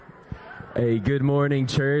Hey, good morning,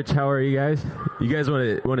 church. How are you guys? You guys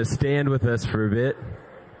want to stand with us for a bit?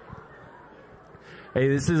 Hey,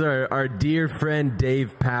 this is our dear friend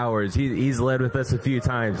Dave Powers. He's led with us a few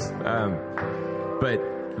times, but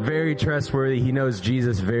very trustworthy. He knows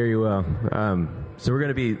Jesus very well. So we're going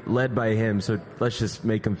to be led by him. So let's just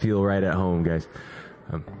make him feel right at home, guys.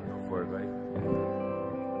 Go for it, buddy.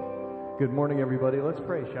 Good morning, everybody. Let's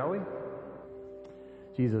pray, shall we?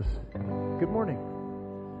 Jesus, good morning.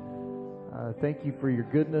 Thank you for your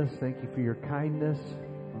goodness. Thank you for your kindness.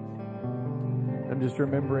 I'm just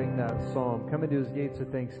remembering that psalm. Come into his gates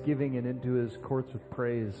with thanksgiving and into his courts with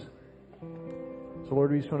praise. So,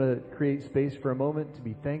 Lord, we just want to create space for a moment to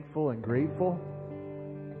be thankful and grateful.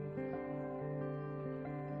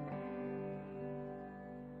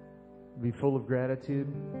 Be full of gratitude.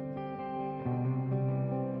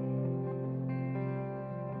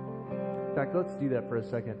 In fact, let's do that for a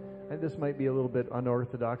second. And this might be a little bit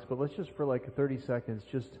unorthodox, but let's just for like 30 seconds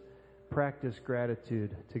just practice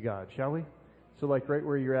gratitude to God, shall we? So like right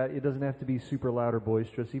where you're at, it doesn't have to be super loud or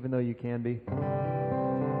boisterous, even though you can be.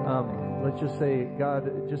 Let's just say,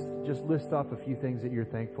 God, just list off a few things that you're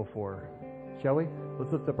thankful for, shall we?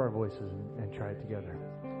 Let's lift up our voices and try it together.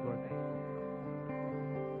 Lord, thank you.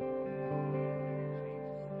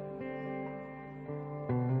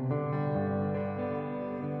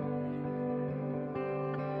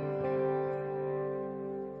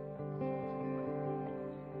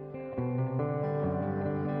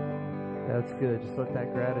 That's good. Just let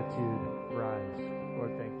that gratitude rise.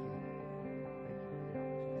 Lord, thank you.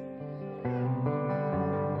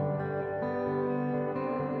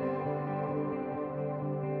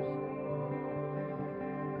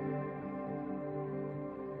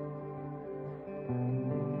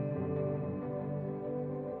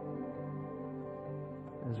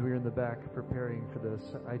 As we were in the back preparing for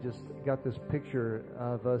this, I just got this picture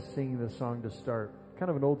of us singing this song to start. Kind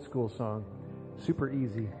of an old school song. Super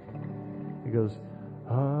easy. It goes,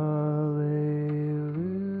 Hallelujah,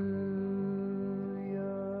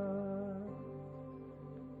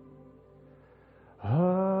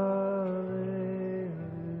 Hallelujah,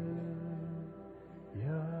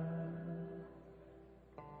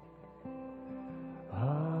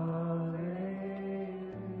 Hallelujah.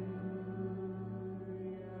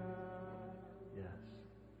 Yes.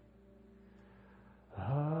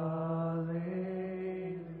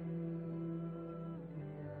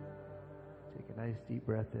 Nice deep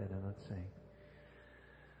breath in and let's sing.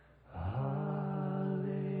 Hallelujah.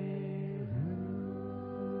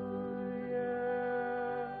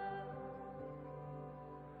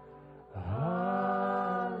 Hallelujah.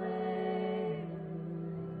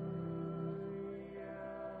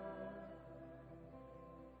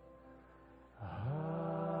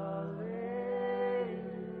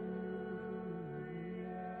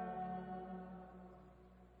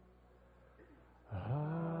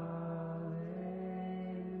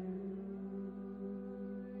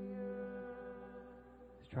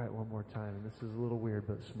 Try it one more time, and this is a little weird,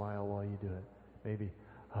 but smile while you do it. Maybe.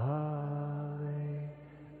 Hallelujah.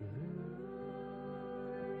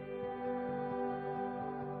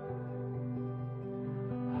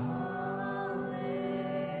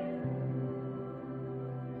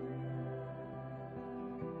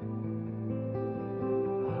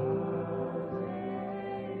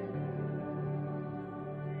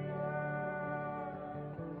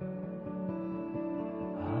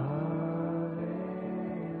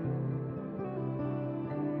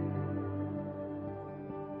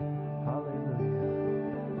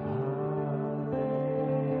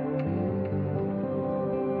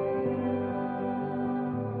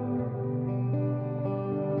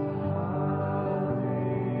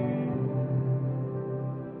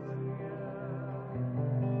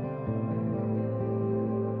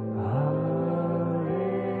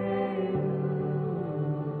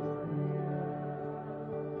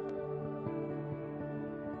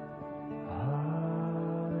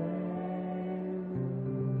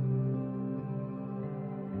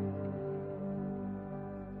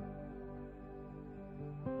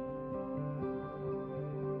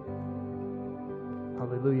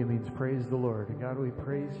 Hallelujah means praise the Lord. And God, we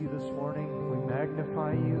praise you this morning. We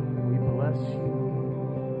magnify you. We bless you.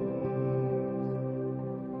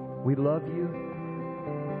 We love you.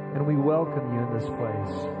 And we welcome you in this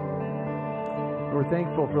place. And we're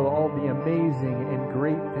thankful for all the amazing and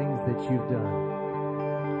great things that you've done.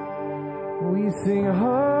 We sing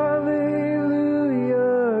hallelujah,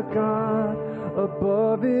 God,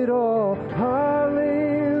 above it all.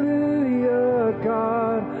 Hallelujah,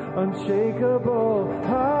 God, unshakable.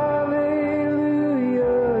 Hallelujah,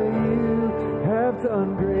 you have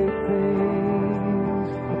done great things.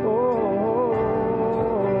 Oh,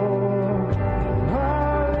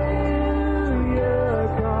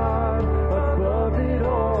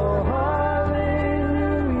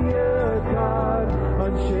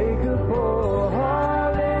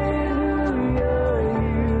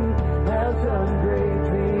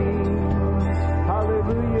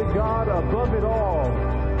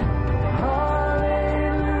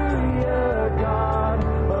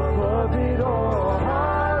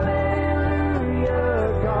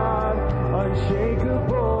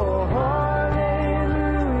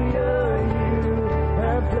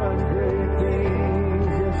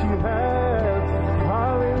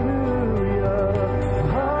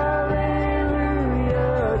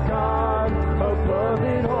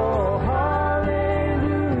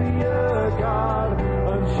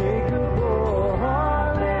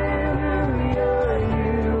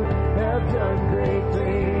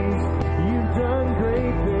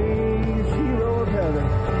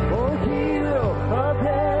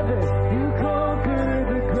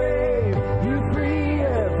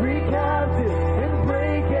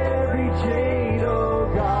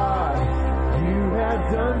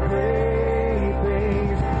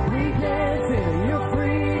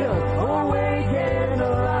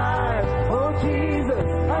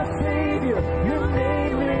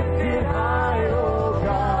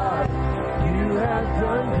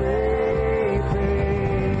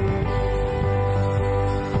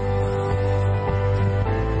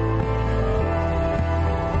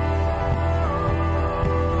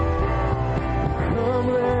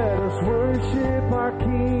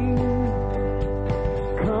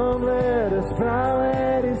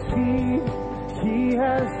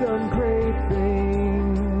 done great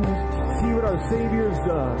things. See what our Savior's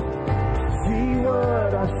done. See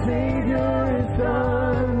what our Savior has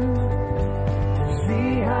done.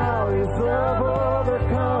 See how His love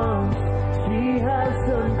overcomes. He has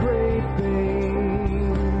done great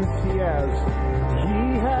things. He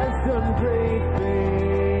has done great things.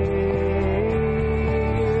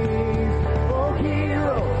 Oh,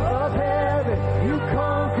 hero of heaven, you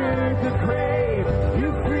conquered the grave. You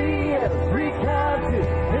free every captive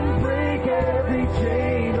and break every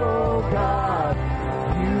chain. Oh God,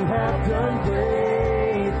 you have done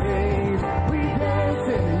great things. We dance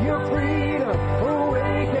in your freedom,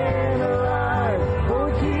 awake and alive. Oh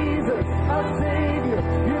Jesus, our Savior,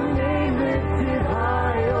 your name lifted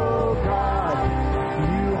high. Oh God,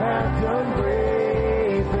 you have done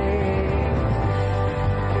great things.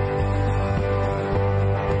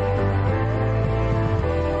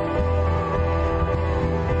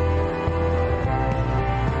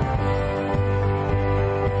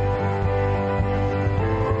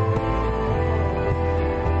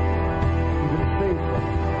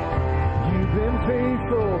 You've been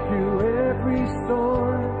faithful through every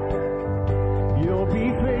storm. You'll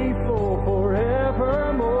be faithful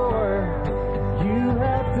forevermore. You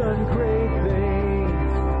have done great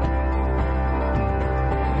things,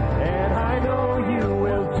 and I know you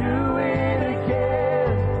will do it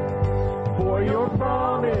again. For your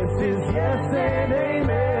promise is yes and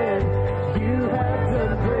amen. You have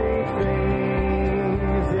done great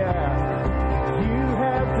things, yeah. You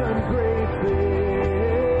have done great things.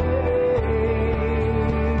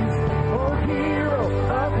 Oh, hero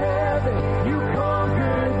of heaven, you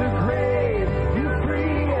conquered the grave. You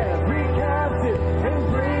free every captive and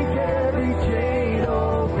break every chain.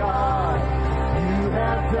 Oh God, you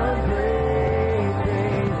have done great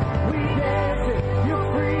things. We dance in your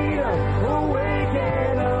freedom, awake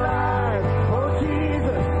and alive. Oh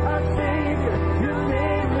Jesus, our Savior, your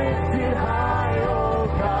name lifted high. Oh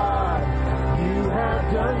God, you have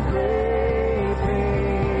done great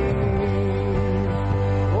things.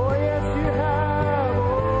 Oh yes, you have.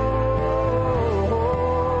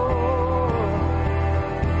 Oh,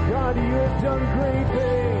 God, you have done great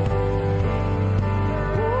things.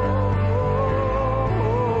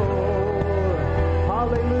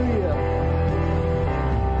 Hallelujah.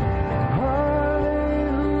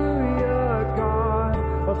 Hallelujah, God,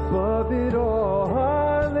 above it all.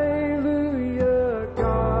 Hallelujah,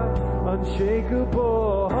 God,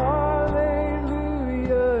 unshakable. Hallelujah,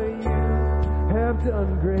 you have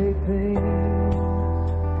done great things.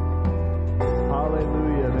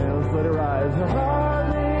 Hallelujah, man, let's let it rise.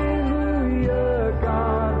 Hallelujah,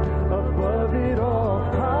 God, above it all.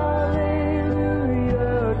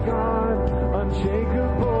 Hallelujah, God,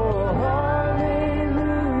 unshakable.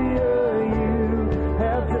 Hallelujah, you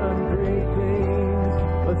have done great things.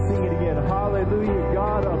 Let's sing it again. Hallelujah,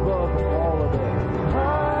 God, above all of it.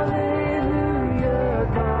 Hallelujah,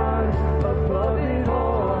 God, above it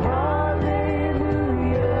all.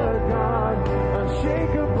 Hallelujah, God,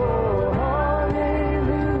 unshakable.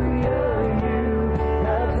 Hallelujah, you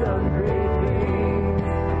have done great things.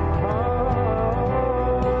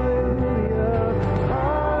 Hallelujah,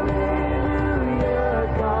 hallelujah,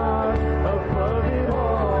 God, above it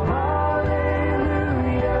all.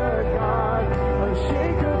 Hallelujah, God,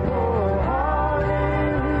 unshakable.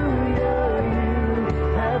 Hallelujah, you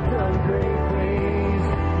have done great things.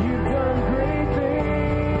 You've done great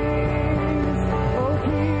things. Oh,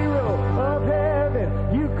 hero of heaven,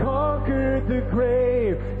 you conquered the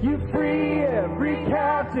grave. You free every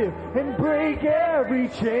captive and break every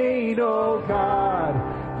chain. Oh God,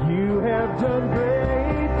 you have done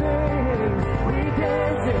great things. We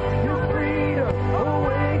dance in your freedom,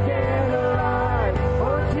 awake and alive.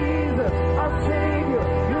 Oh Jesus, our Savior,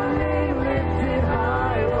 your name lifted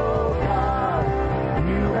high. Oh God,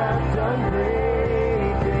 you have done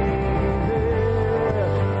great things.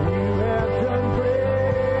 You have done great things.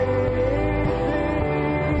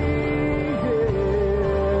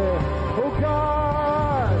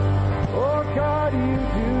 Oh God, you do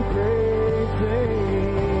great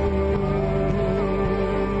things.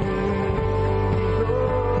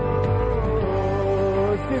 Oh,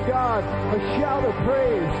 let's give God a shout of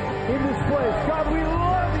praise in this place. God, we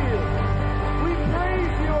love you. We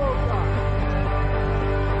praise you, oh God.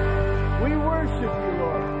 We worship you,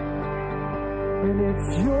 Lord. And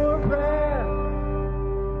it's your breath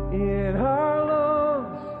in our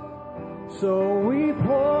lungs. So we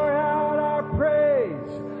pour out our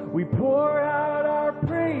praise. We pour out our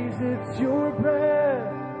praise. It's your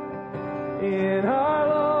breath in our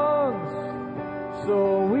lungs.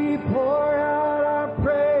 So we pour out our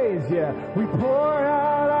praise. Yeah, we pour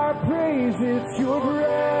out our praise. it's your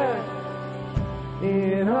breath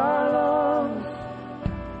in our lungs.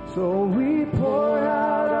 So we pour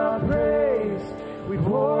out our praise, we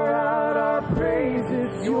pour out our praise,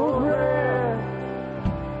 it's your breath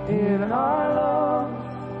in our lungs.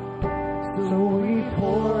 So we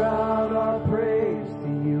pour out our praise to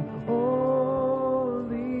you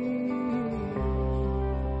only.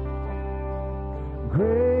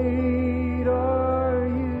 Great are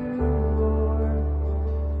you, Lord.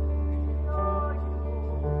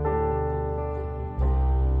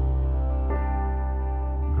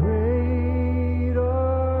 Great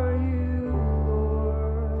are you,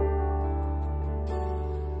 Lord.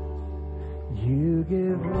 You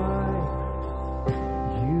give life,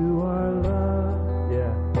 you are love,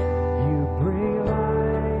 yeah. You bring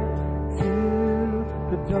light to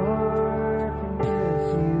the darkness,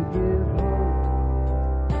 you give hope,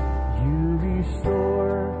 you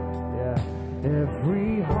restore, yeah,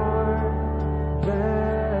 every heart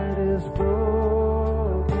that is broken.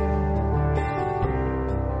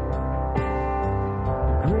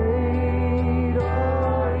 Great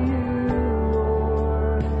are you,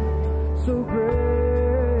 Lord, so great.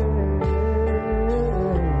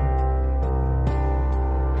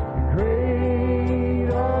 Great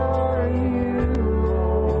are you,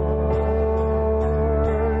 Lord.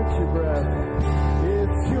 It's your breath.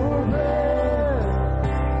 It's your breath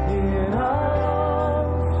in our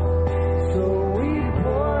lungs. So we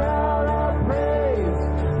pour out our praise.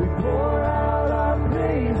 We pour out our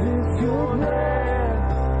praise. It's your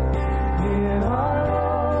breath in our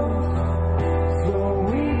lungs. So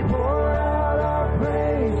we pour out our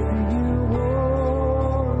praise to you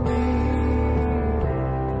only.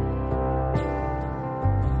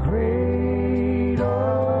 Great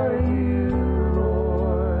are you,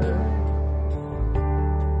 Lord.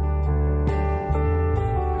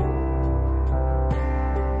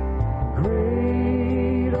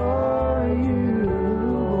 Great are you,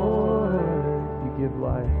 Lord. You give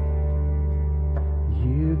life.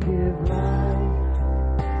 You give life.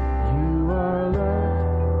 You are love.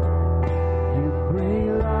 You bring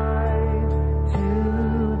light to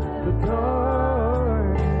the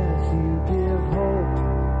darkness. You give hope.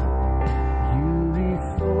 You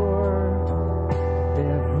restore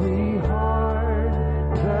every heart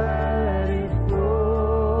that is broken.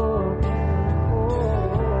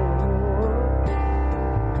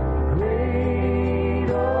 Great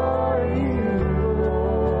are you,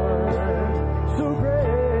 Lord, so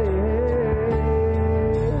great,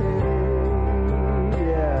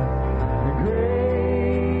 yeah.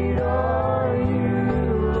 Great are you,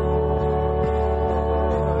 Lord.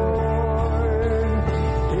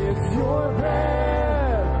 It's your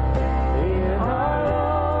breath in our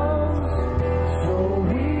lungs. So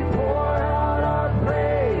we pour out our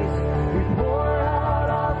praise. We pour out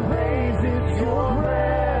our praise. It's your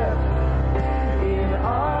breath in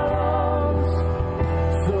our lungs.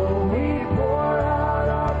 So we pour out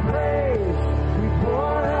our praise. We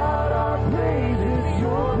pour out our praise. It's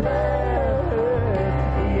your breath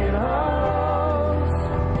in our lungs.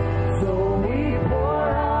 So we pour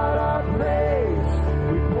out our praise.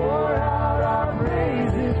 We pour out our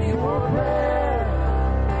praise. It's your breath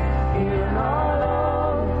in our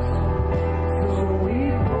lungs. So we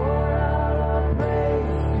pour out our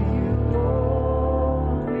praise to you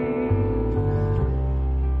only.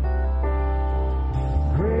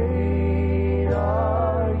 Great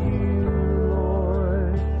are you,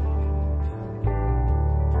 Lord.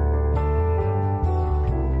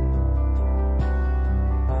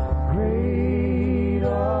 Great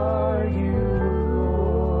are you,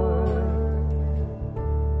 Lord.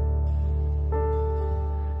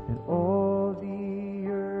 And all the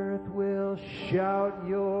earth will shout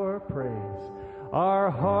your praise. Our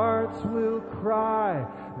hearts will cry.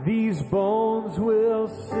 These bones will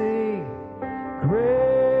sing. Great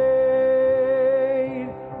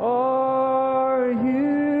are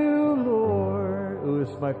you, Lord. Ooh, this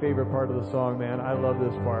is my favorite part of the song, man. I love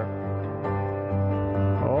this part.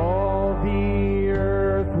 All the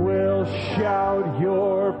earth will shout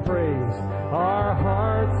your praise. Our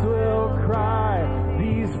hearts will cry.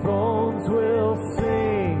 These bones will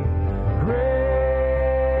sing. Great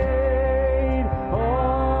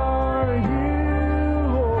are you,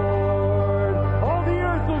 Lord. All the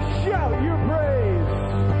earth will shout your praise.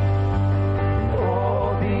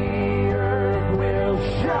 All the earth will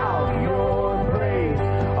shout your praise.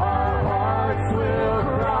 Our hearts will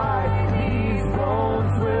cry.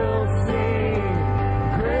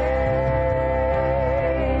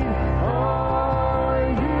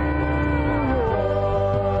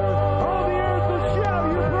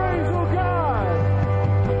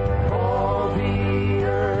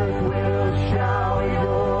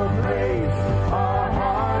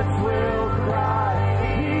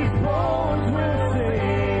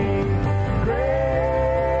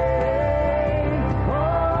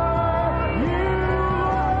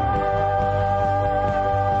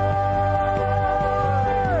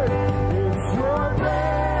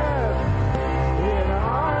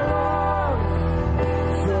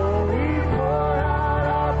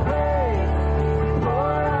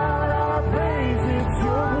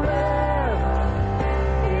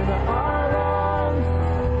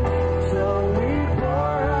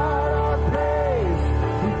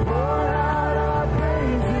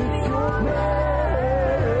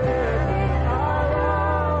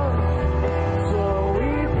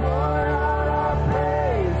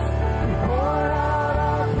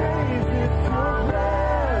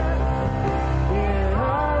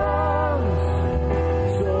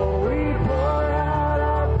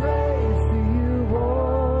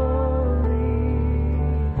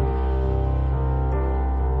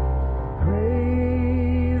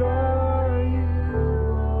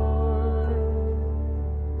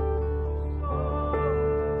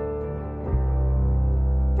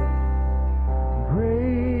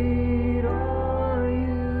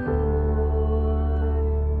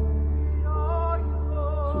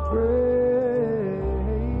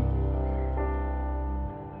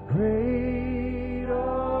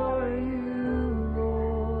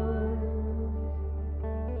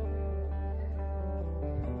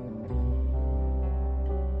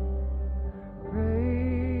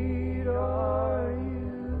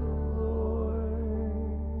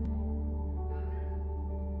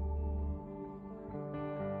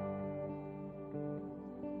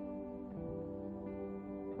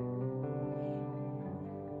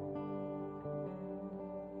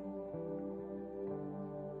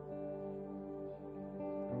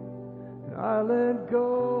 I let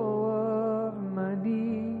go of my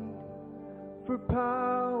need for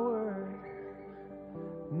power,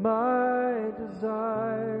 my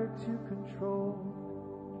desire to control.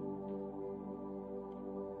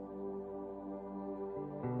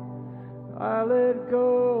 I let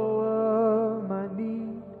go of my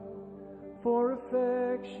need for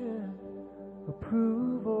affection,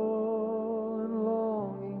 approval, and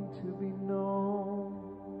longing to be known.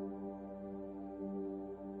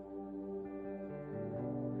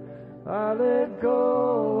 I let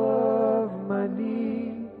go of my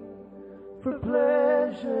need for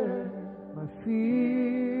pleasure, my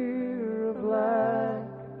fear of lack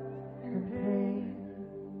and pain.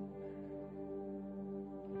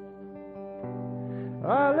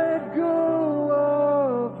 I let go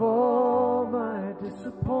of all my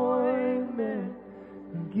disappointment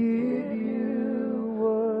and give you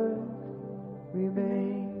what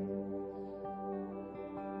remains.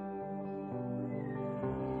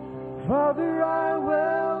 Father, I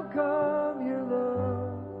welcome your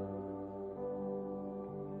love.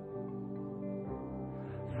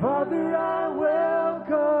 Father, I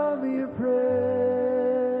welcome your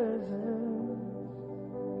presence.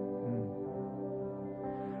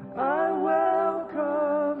 I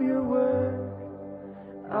welcome your work.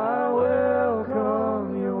 I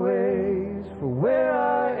welcome your ways. For where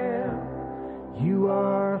I am, you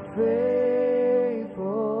are faithful.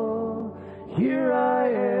 Here I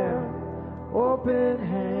am, open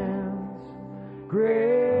hands,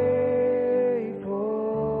 grateful.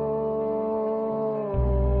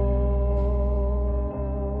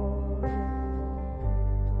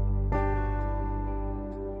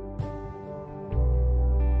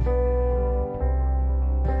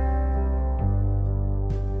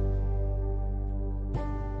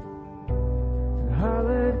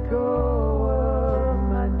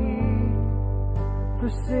 For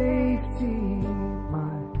safety,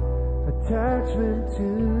 my attachment to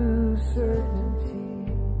certainty.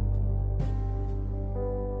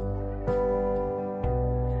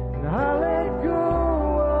 And I let go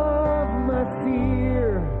of my fear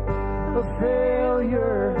of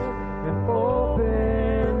failure and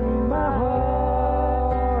open my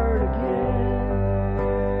heart again.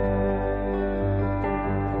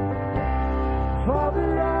 Father,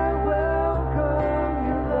 I welcome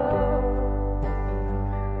your love.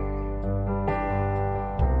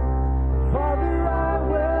 Father, I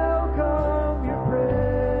welcome your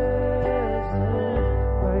presence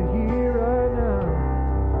right here, right now.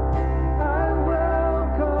 I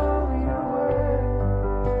welcome your word,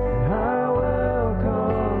 and I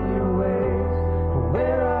welcome your ways. For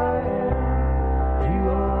where I am, you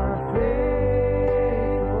are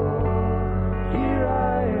faithful. Here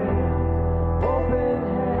I am, open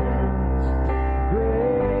hands,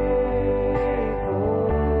 grateful.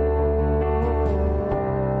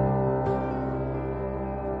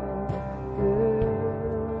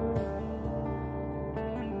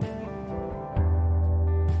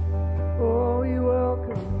 Oh, you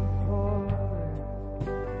welcome me, Father.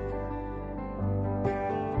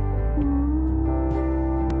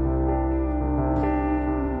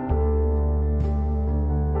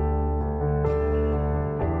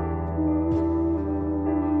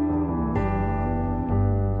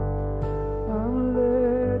 I'm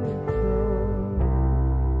letting go.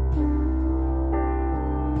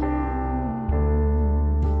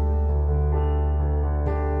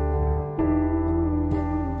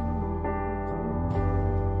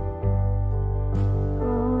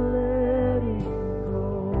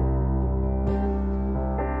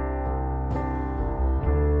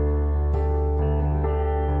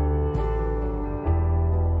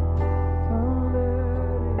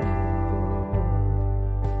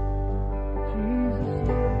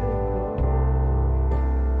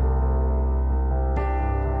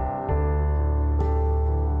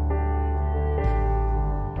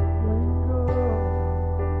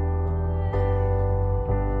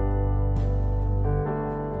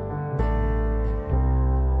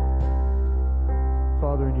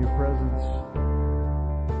 Father, in your presence,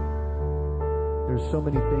 there's so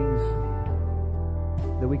many things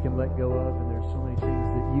that we can let go of, and there's so many things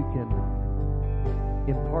that you can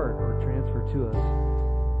impart or transfer to us.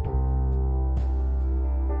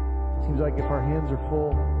 It seems like if our hands are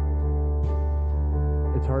full,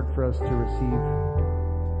 it's hard for us to receive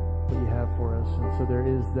what you have for us. And so there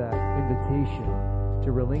is that invitation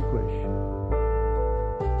to relinquish,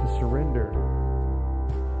 to surrender.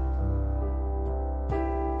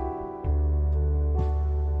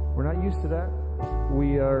 We're not used to that.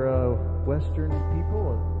 We are Western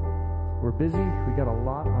people. We're busy. We got a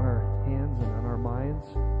lot on our hands and on our minds.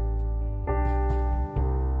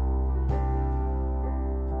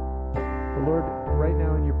 Lord, right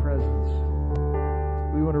now in your presence,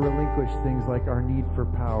 we want to relinquish things like our need for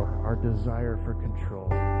power, our desire for control,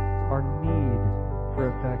 our need for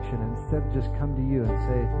affection. Instead, just come to you and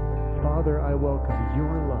say, Father, I welcome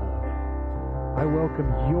your love. I welcome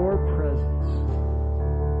your presence.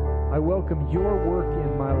 I welcome your work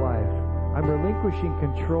in my life. I'm relinquishing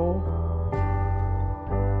control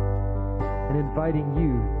and inviting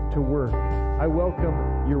you to work. I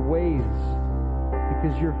welcome your ways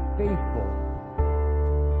because you're faithful.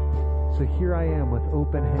 So here I am with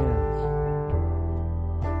open hands,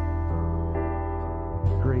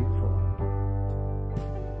 grateful.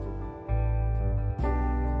 I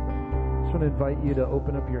just want to invite you to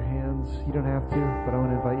open up your hands. You don't have to, but I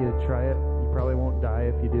want to invite you to try it. You probably won't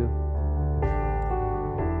die if you do.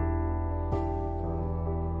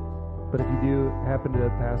 But if you do happen to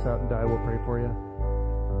pass out and die, we'll pray for you.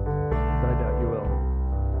 But I doubt you will.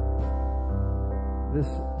 This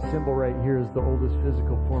symbol right here is the oldest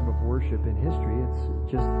physical form of worship in history. It's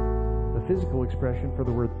just a physical expression for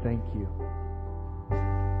the word thank you.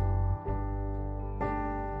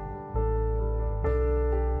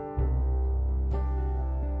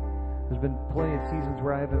 There's been plenty of seasons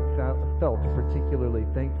where I haven't felt particularly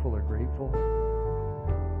thankful or grateful.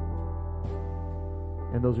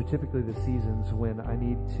 And those are typically the seasons when I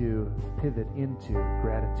need to pivot into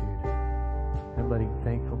gratitude and letting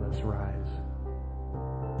thankfulness rise.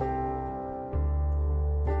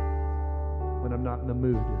 When I'm not in the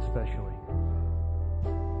mood, especially.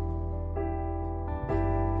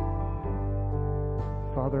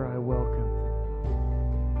 Father, I welcome.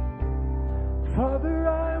 Father,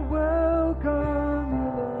 I welcome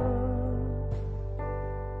your love.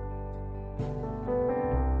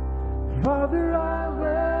 Father, I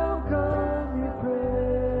welcome your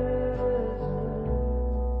presence.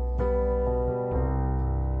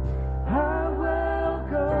 I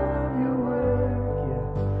welcome your work,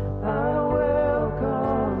 yeah. I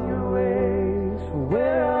welcome your ways. For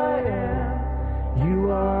where I am, you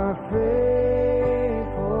are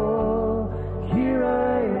faithful. Here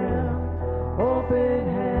I am, open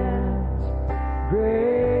hands,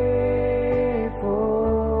 grateful.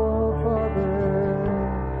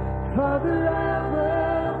 Father, I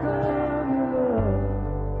welcome your love.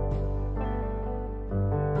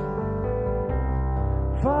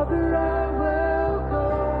 Father, I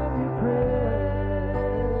welcome your presence.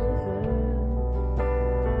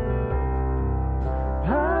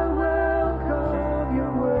 I welcome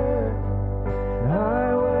your work.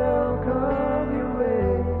 I welcome your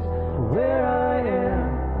ways. For where I am,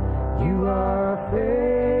 you are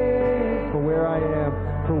faithful. For where I am,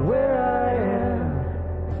 for where I am,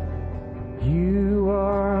 you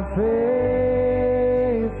are faithful,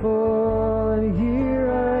 and here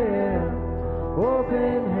I am,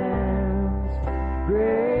 open hands,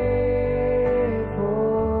 grateful.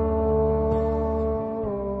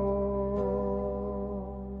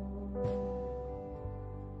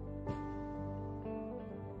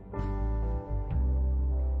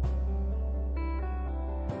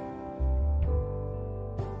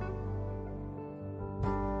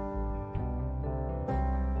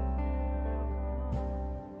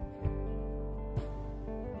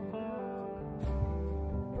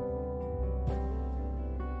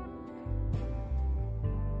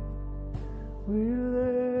 We're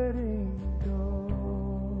letting go.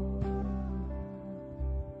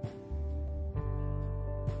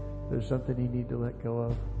 There's something you need to let go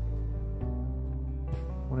of. I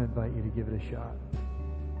want to invite you to give it a shot.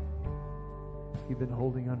 If you've been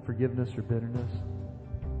holding on forgiveness or bitterness,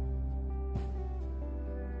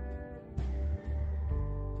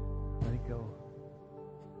 let it go.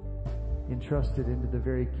 Entrust it into the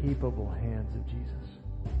very capable hands of Jesus.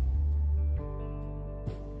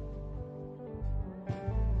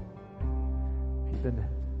 Been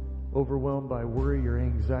overwhelmed by worry or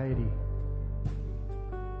anxiety,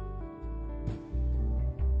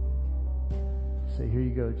 say, here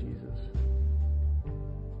you go, Jesus.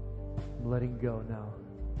 I'm letting go now.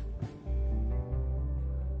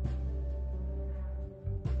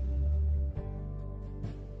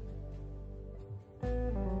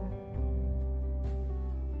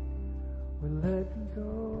 We're letting go.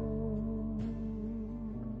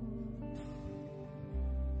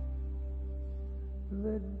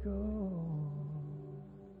 Let go.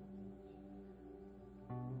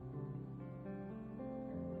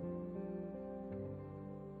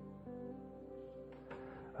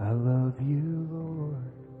 I love you,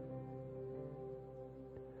 Lord,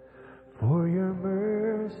 for your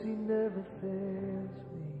mercy never fails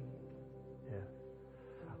me. Yeah.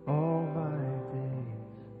 All my days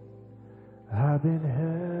I've been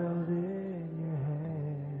held in your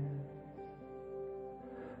hand.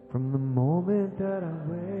 From the moment that I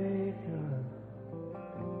wake up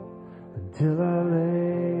until I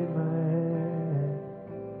lay my head,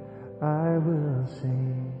 I will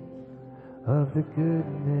sing of the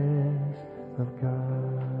goodness of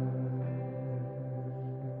God.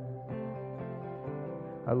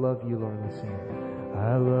 I love you, Lord. Let's sing.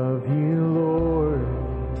 I love you, Lord,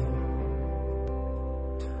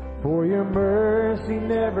 for your mercy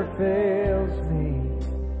never fails me.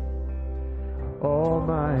 All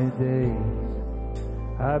my days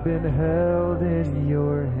I've been held in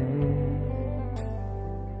your hand.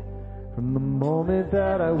 From the moment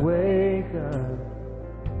that I wake up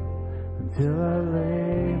until I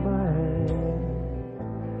lay my head,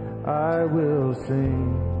 I will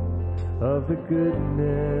sing of the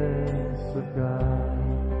goodness of God.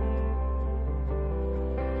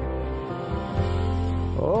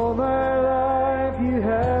 All my life you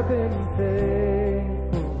have been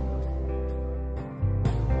faithful.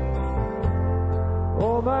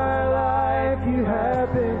 All my life you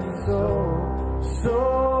have been so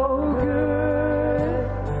good.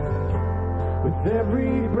 With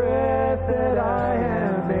every breath that I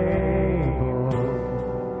am able,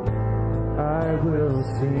 I will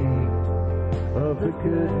sing of the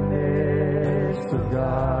goodness of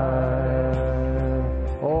God.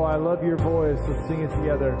 Oh, I love your voice. Let's sing it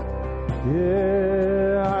together.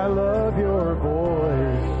 Yeah, I love your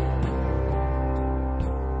voice.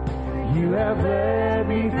 You have led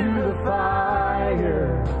me through the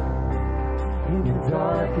fire in the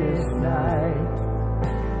darkest night.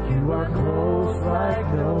 You are close like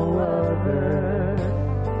no other.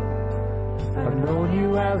 I've known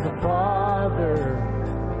you as a father.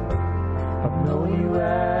 I've known you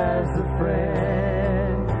as a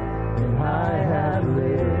friend. And I have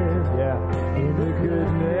lived in the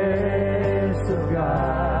goodness of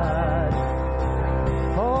God.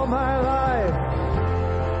 All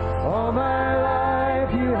my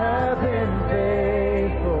life you have been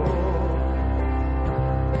faithful.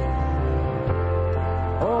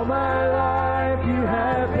 All my life you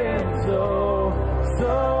have been so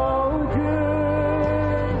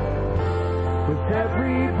good. With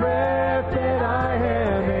every breath that I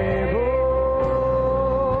am able,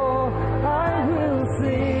 I will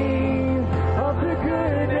sing of the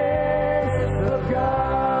goodness of God.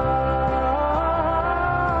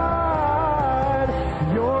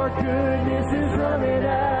 Your goodness is running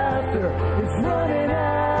after, it's running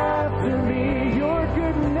after me. Your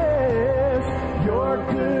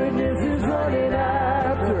goodness is running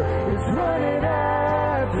after, it's running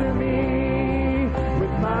after me.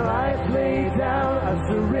 With my life laid down, I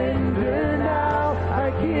surrender now.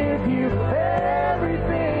 I give you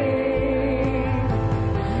everything.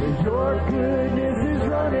 Your goodness is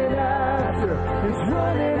running after, it's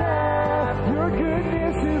running after. Your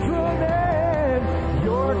goodness is running.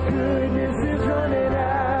 Your goodness is running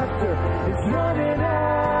after, it's running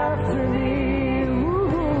after me.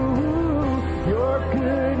 Your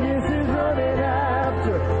goodness is running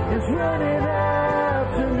after, it's running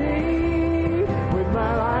after me. With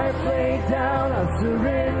my life laid down, I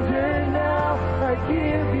surrender now. I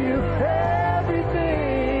give you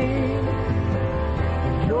everything.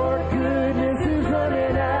 Your goodness is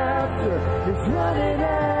running after, it's running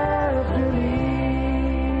after me.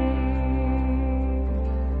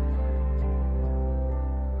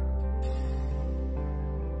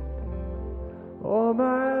 All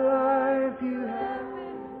my life you have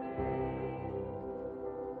been faithful.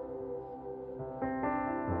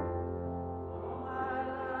 All my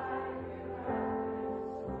life you have been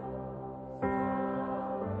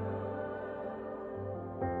so good.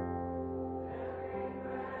 Every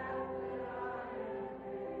breath that I am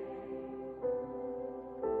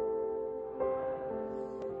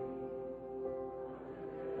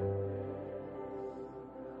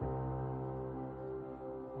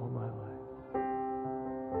all my life.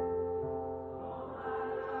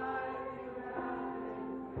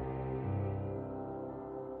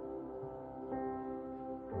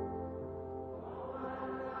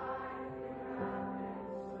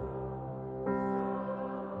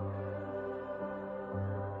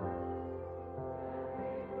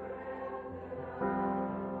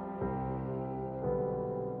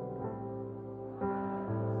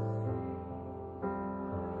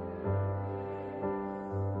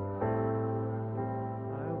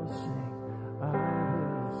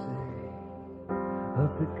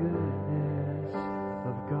 Of the goodness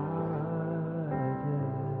of God,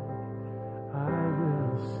 I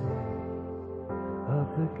will sing of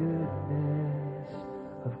the goodness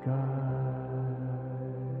of God.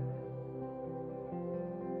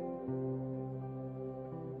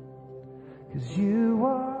 'Cause you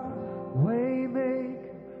are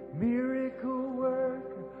Waymaker,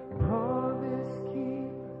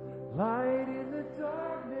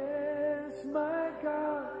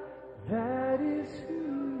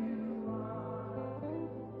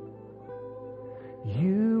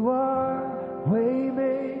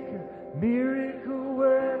 Waymaker, miracle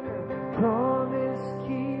worker, promise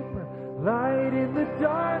keeper, light in the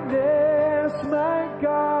darkness, my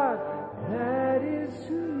God, that is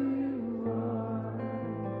who you are.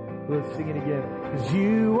 Let's sing it again. 'Cause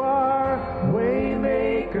you are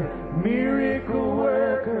waymaker, miracle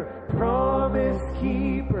worker, promise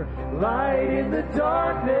keeper, light in the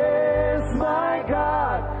darkness, my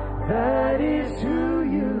God, that is who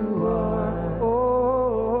you are.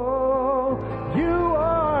 Oh, you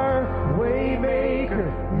are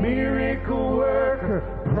waymaker, miracle worker,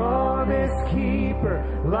 promise keeper,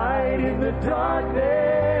 light in the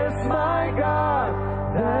darkness, my God,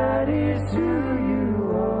 that is who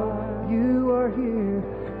you are. You are here,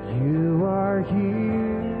 you are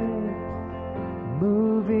here,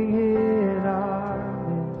 moving in our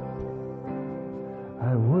midst.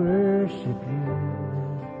 I worship you,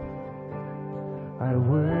 I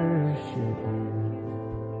worship you.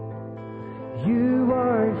 You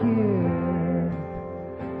are here,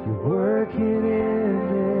 you're working in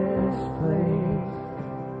this place.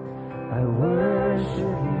 I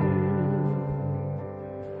worship you,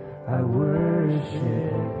 I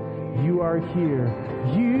worship. You are here,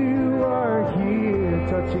 you are here,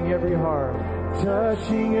 touching every heart,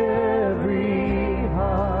 touching every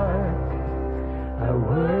heart. I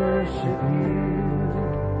worship you,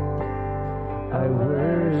 I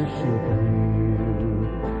worship you.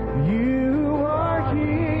 You are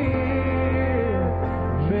here,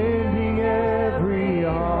 mending every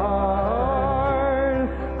heart.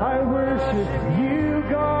 I worship you,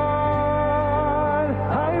 God.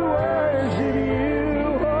 I worship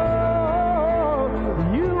you. Oh,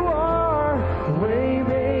 you are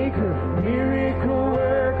waymaker, miracle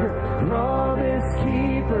worker, promise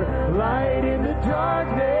keeper, light in the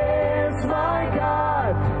darkness, my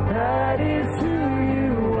God, that is who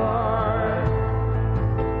you are.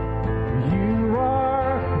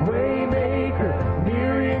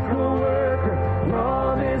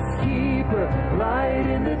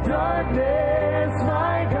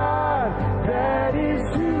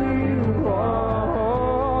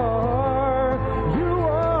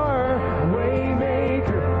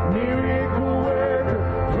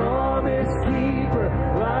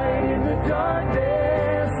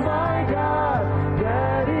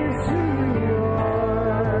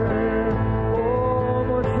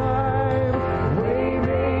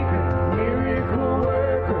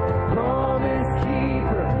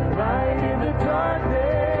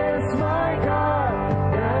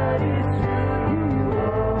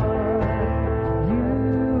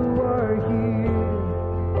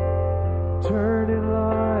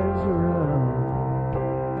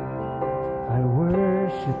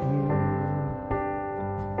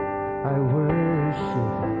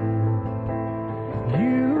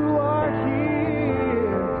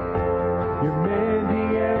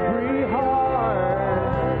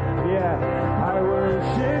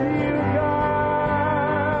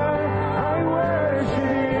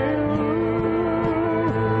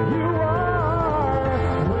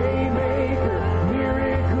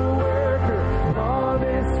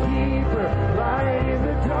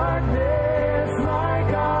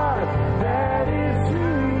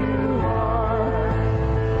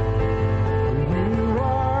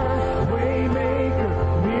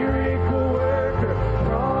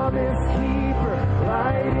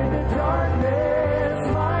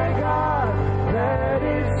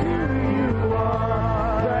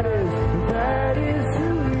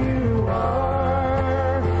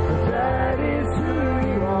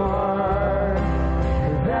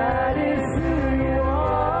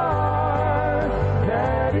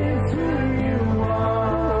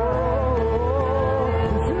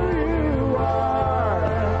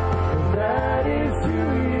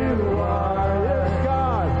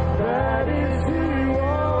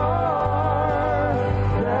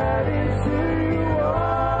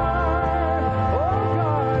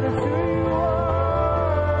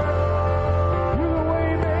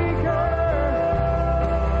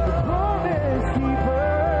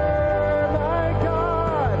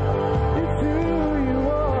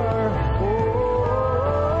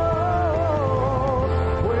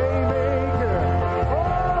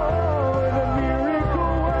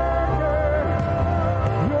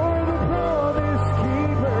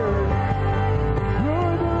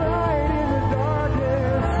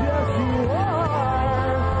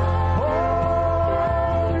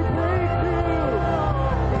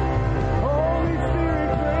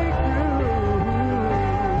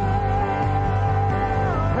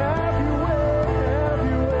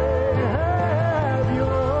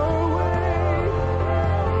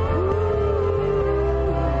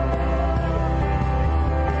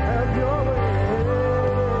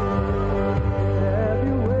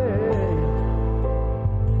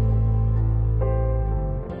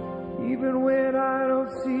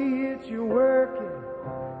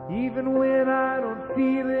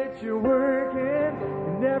 it, you're working.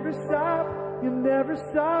 You never stop, you never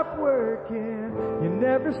stop working. You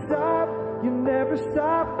never stop, you never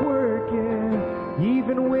stop working.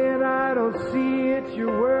 Even when I don't see it,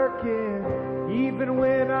 you're working. Even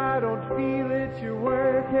when I don't feel it, you're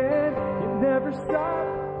working. You never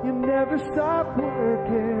stop, you never stop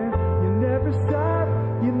working. You never stop,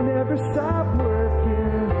 you never stop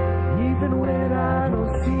working. Even when I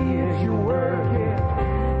don't see it, you're working.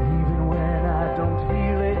 Even when I don't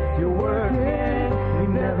feel it, you're working. You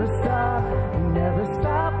never stop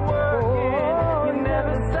working. You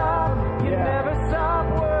never stop, you never stop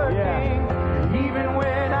working. Even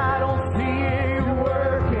when I don't see it, you're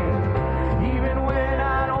working. Even when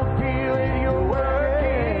I don't feel it, you're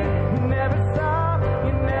working. You never stop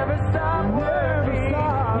working.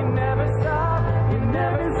 You never stop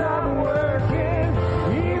working.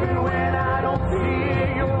 Even when I don't see it,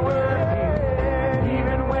 you're working.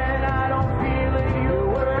 Even when I don't feel it, you're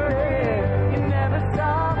working. You never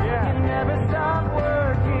stop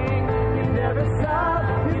working. You never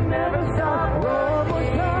stop one more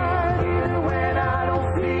time. Even when I don't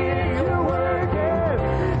see it, you're working.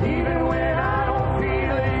 Even when I don't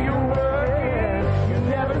feel it, you're working. You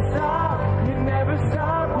never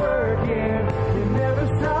stop working. You never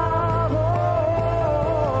stop. Oh,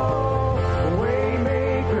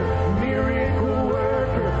 waymaker, miracle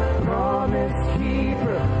worker, promise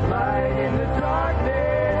keeper, light in the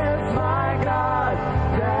darkness, my God,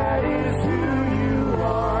 that is who you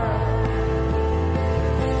are.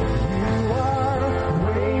 You are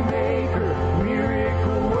waymaker,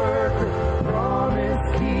 miracle worker, promise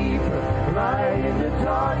keeper, light in the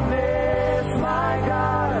darkness, my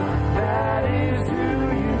God, that is who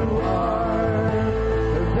you are.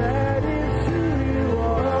 That is who you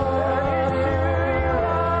are. It's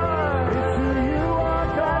who you are.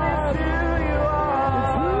 That is who you are.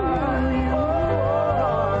 It's who you are.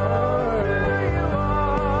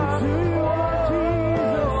 It's who you are,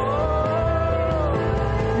 Jesus.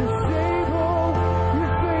 You're stable,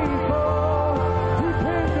 you're faithful,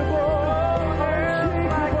 dependable,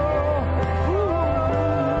 unshakable.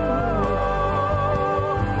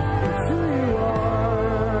 It's who you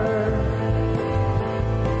are.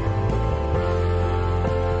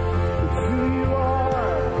 It's who you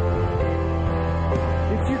are.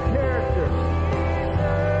 It's your character.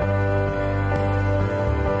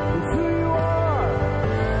 It's who you are.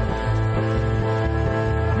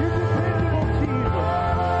 You're dependable, Jesus.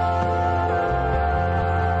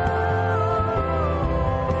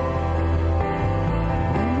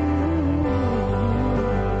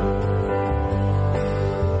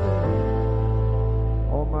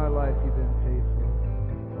 All my life you've been faithful.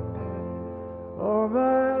 All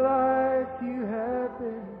my life you have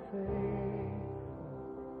been faithful.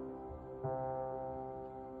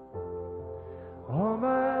 All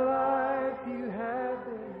my life you have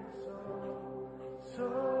been so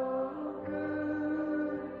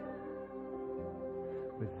good.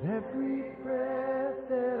 With every breath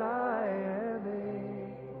that I am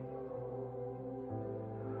able,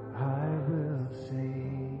 I will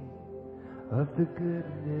sing of the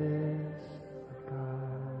goodness of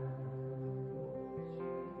God.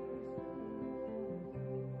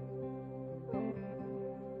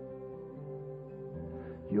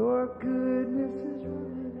 Your goodness is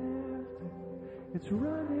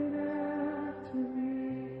running after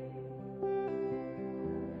me.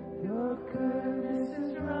 Your goodness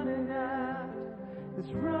is running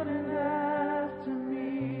after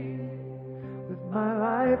me. With my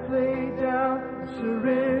life laid down,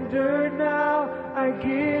 surrendered now, I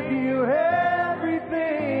give you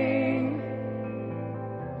everything.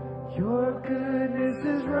 Your goodness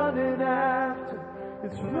is running after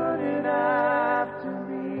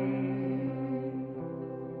me.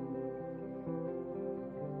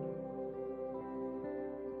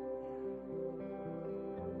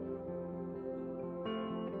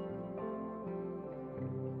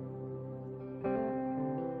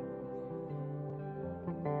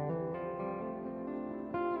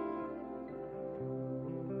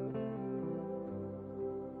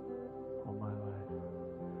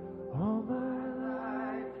 All my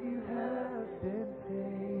life you have been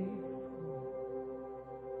faithful.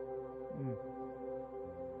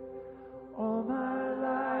 All my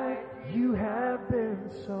life you have been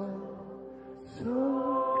so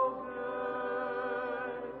good.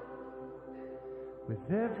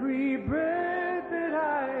 With every breath that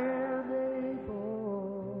I am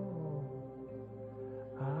able,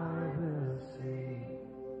 I will sing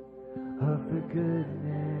of the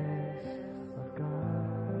goodness of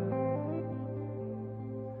God.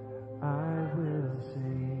 I will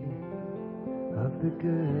sing of the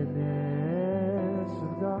goodness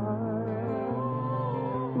of God.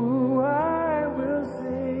 Ooh, I will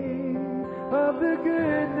sing of the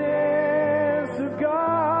goodness of God.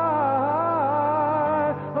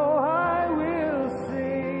 Oh, I will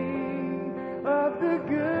sing of the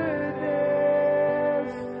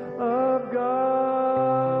goodness of God.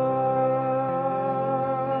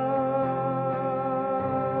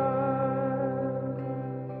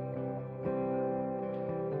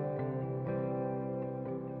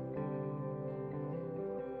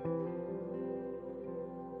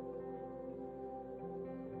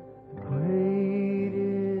 Great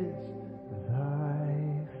is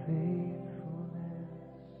thy faithfulness.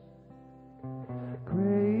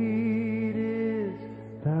 Great is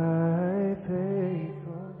thy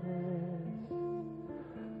faithfulness.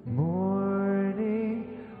 Morning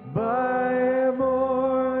by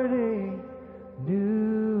morning,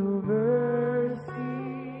 new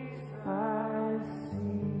mercies I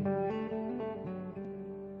see.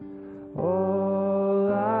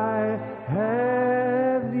 All I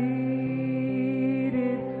have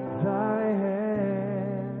needed, thy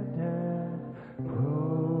hand hath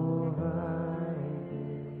provided.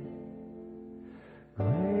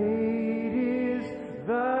 Great is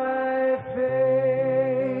thy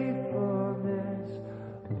faithfulness,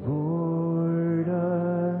 Lord,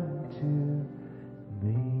 unto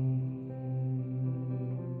me.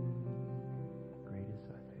 Great is thy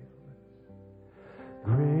faithfulness.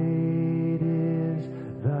 Great is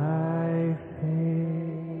thy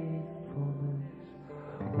faithfulness,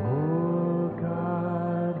 O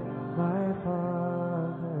God, my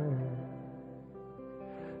Father.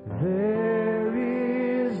 There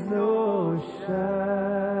is no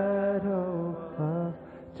shadow of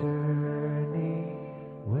turning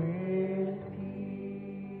with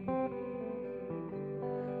thee.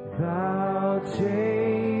 Thou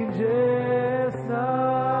changest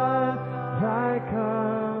not, thy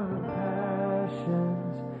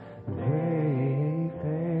compassions, they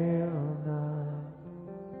fail not.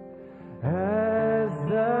 As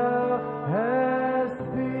thou hast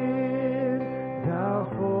been, thou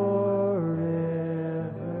forever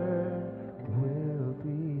will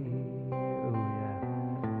be. Oh, yeah.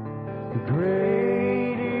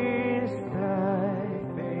 Great is thy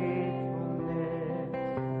faithfulness.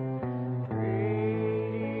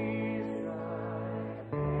 Great is thy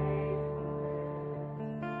faithfulness.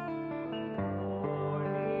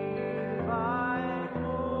 Morning by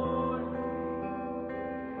morning,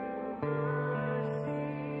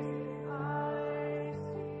 mercies I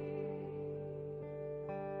see.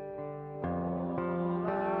 All I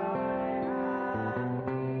have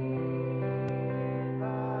needed,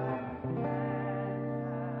 thy hand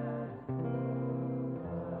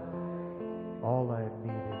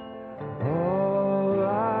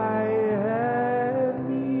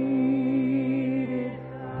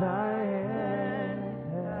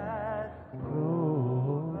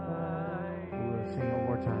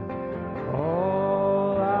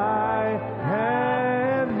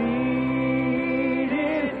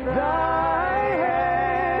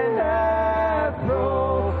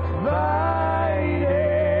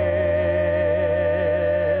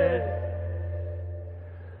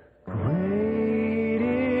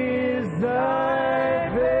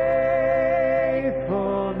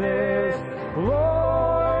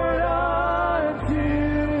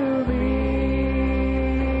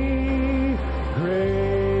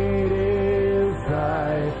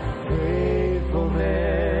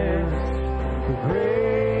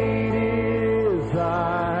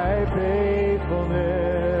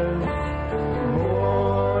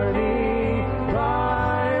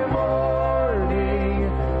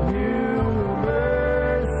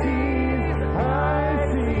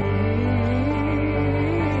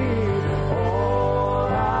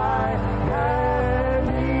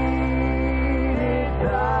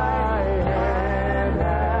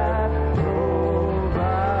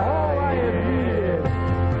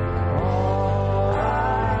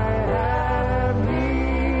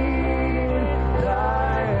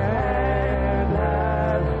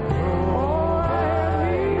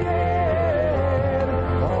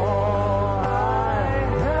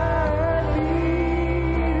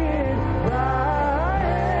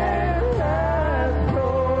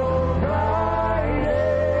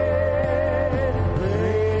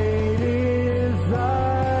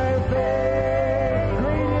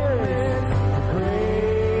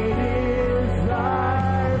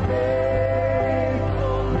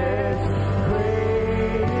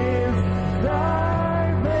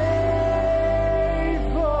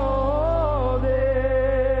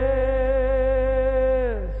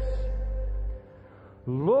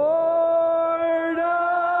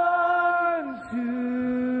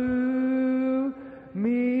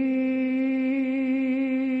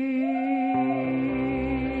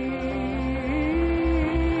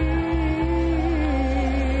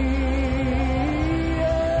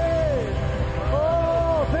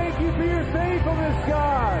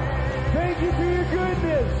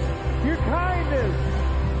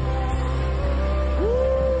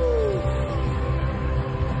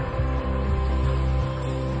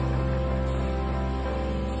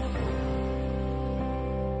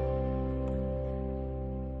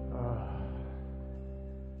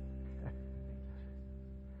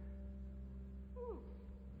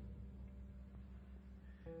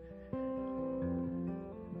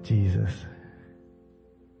Jesus,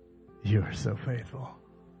 you are so faithful.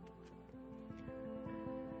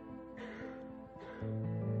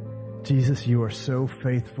 Jesus, you are so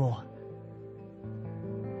faithful.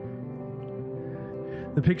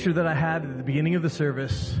 The picture that I had at the beginning of the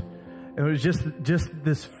service, it was just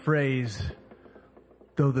this phrase,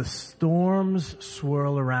 though the storms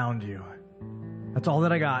swirl around you. That's all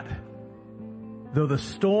that I got. Though the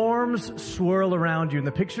storms swirl around you. And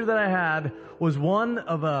the picture that I had was one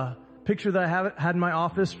of a picture that I had in my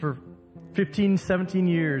office for 15, 17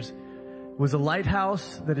 years. It was a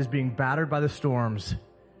lighthouse that is being battered by the storms.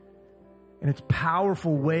 And its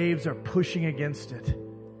powerful waves are pushing against it. And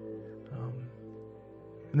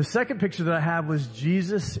the second picture that I have was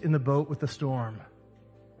Jesus in the boat with the storm.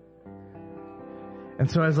 And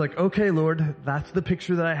so I was like, okay, Lord, that's the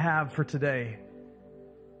picture that I have for today.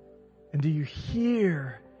 And do you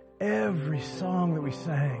hear every song that we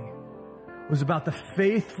sang was about the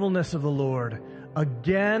faithfulness of the Lord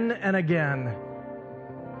again and again.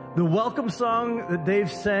 The welcome song that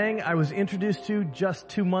Dave sang, I was introduced to just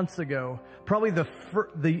 2 months ago. Probably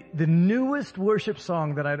the newest worship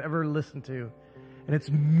song that I'd ever listened to. And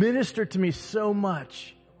it's ministered to me so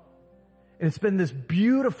much. And it's been this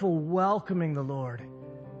beautiful welcoming the Lord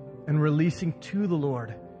and releasing to the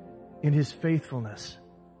Lord in His faithfulness.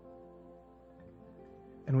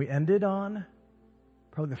 And we ended on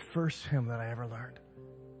probably the first hymn that I ever learned.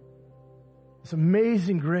 It's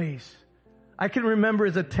Amazing Grace. I can remember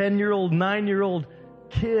as a 10-year-old, 9-year-old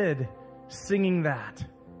kid singing that.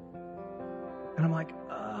 And I'm like,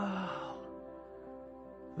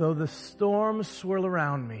 though the storms swirl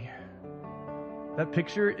around me. That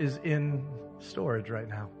picture is in storage right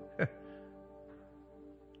now.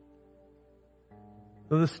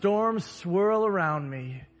 Though the storms swirl around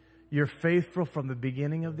me, you're faithful from the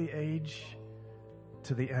beginning of the age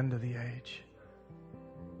to the end of the age.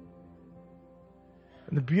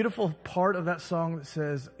 And the beautiful part of that song that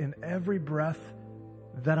says, in every breath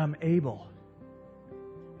that I'm able.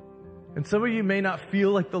 And some of you may not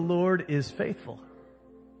feel like the Lord is faithful.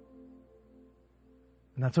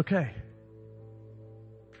 And that's okay.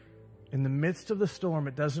 In the midst of the storm,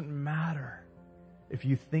 it doesn't matter if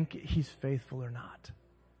you think He's faithful or not.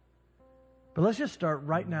 But let's just start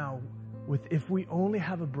right now with, if we only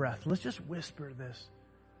have a breath, let's just whisper this.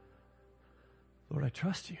 Lord, I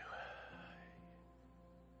trust you.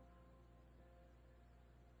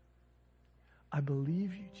 I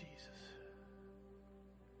believe you, Jesus.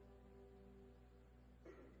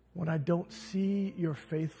 When I don't see your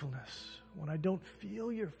faithfulness, when I don't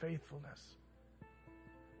feel your faithfulness,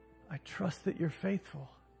 I trust that you're faithful.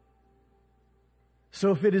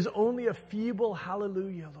 So if it is only a feeble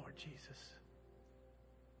hallelujah, Lord Jesus,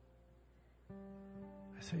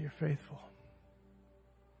 I say you're faithful.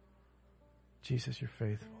 Jesus, you're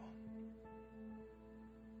faithful.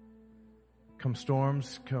 Come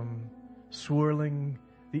storms, come swirling,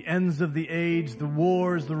 the ends of the age, the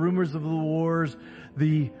wars, the rumors of the wars,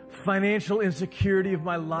 the financial insecurity of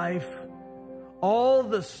my life, all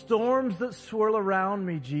the storms that swirl around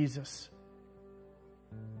me, Jesus,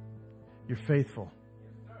 you're faithful.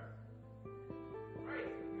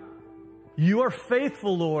 You are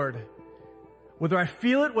faithful, Lord. Whether I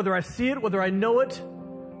feel it, whether I see it, whether I know it,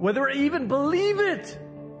 whether I even believe it,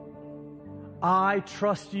 I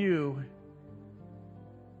trust you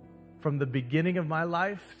from the beginning of my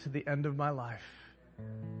life to the end of my life.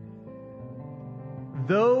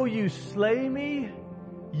 Though you slay me,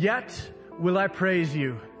 yet will I praise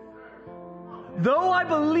you. Though I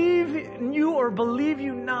believe in you or believe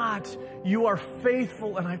you not, you are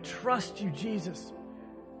faithful and I trust you, Jesus.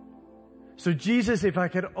 So Jesus, if I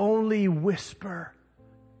could only whisper,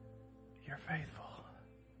 you're faithful.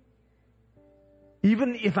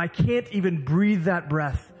 Even if I can't even breathe that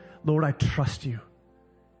breath, Lord, I trust you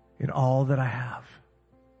in all that I have.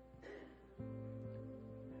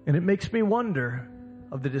 And it makes me wonder,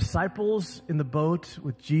 of the disciples in the boat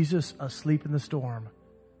with Jesus asleep in the storm,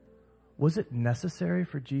 was it necessary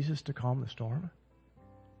for Jesus to calm the storm?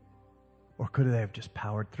 Or could they have just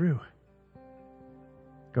powered through?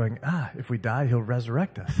 Going, if we die, He'll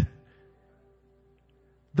resurrect us.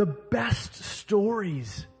 The best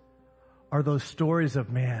stories are those stories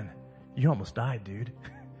of, man, you almost died, dude.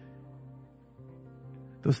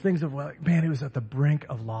 Those things of, man, it was at the brink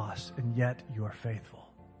of loss, and yet you are faithful.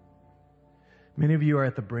 Many of you are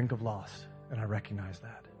at the brink of loss, and I recognize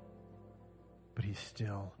that. But He's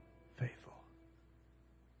still faithful.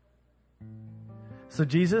 So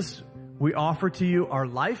Jesus, we offer to you our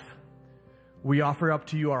life. We offer up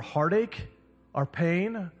to you our heartache, our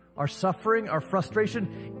pain, our suffering, our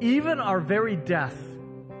frustration, even our very death.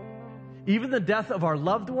 even the death of our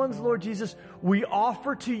loved ones, Lord Jesus, we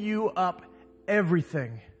offer to you up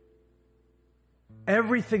everything.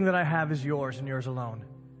 Everything that I have is yours and yours alone.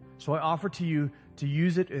 So I offer to you to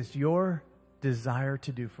use it as your desire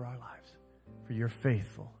to do for our lives. For you're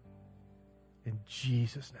faithful. In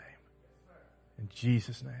Jesus' name. In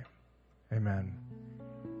Jesus' name. Amen.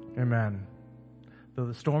 Amen. Though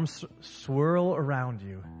the storms swirl around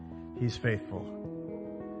you, he's faithful.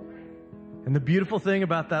 And the beautiful thing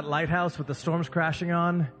about that lighthouse with the storms crashing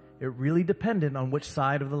on, it really depended on which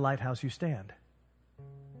side of the lighthouse you stand.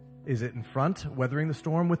 Is it in front, weathering the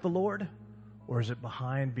storm with the Lord? Or is it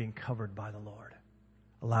behind, being covered by the Lord?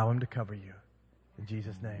 Allow him to cover you. In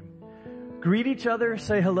Jesus' name. Greet each other,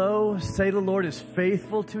 say hello, say the Lord is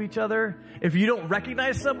faithful to each other. If you don't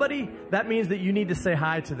recognize somebody, that means that you need to say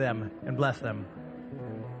hi to them and bless them.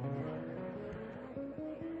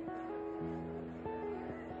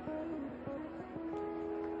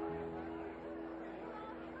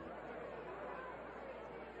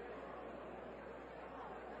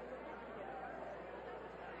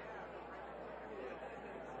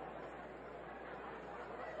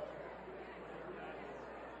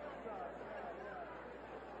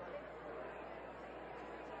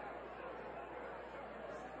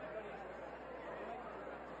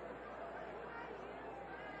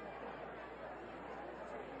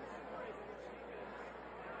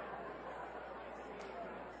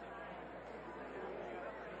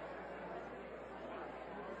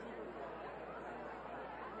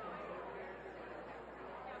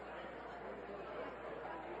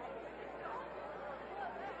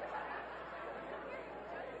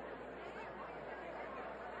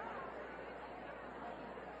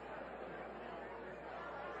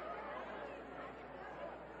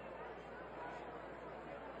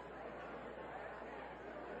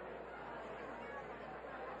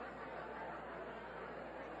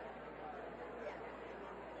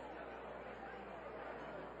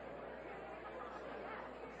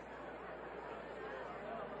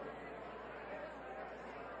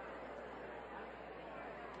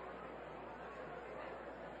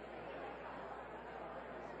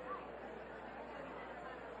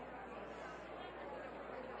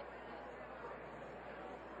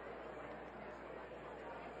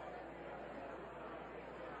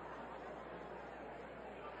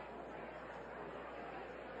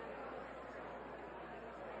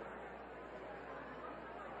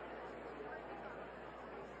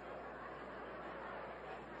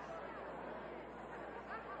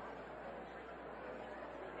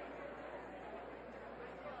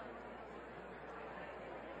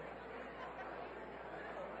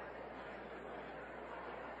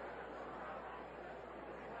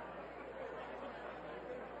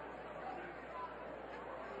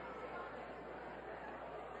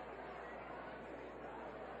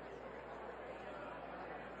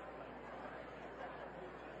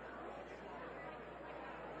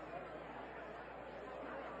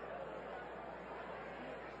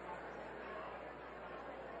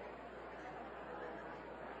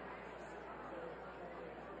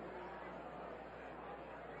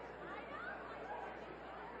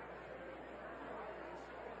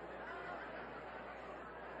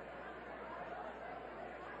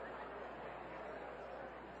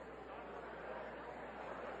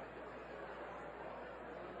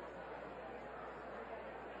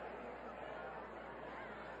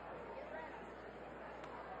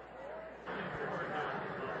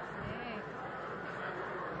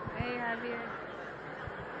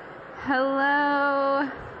 Hello.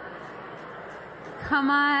 Come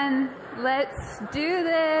on, let's do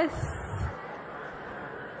this.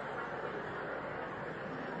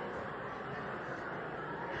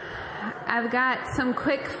 I've got some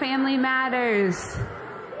quick family matters.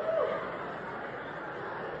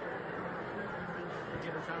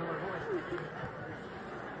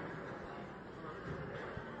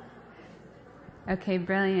 Okay,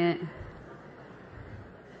 brilliant.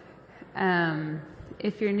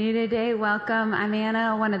 If you're new today, welcome. I'm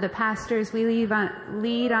Anna, one of the pastors. We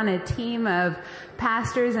lead on a team of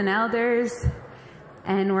pastors and elders,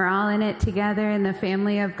 and we're all in it together in the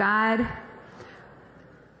family of God.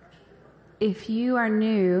 If you are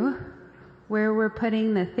new, where we're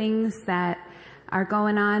putting the things that are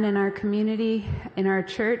going on in our community, in our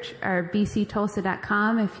church, are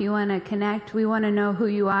bctulsa.com. If you want to connect, we want to know who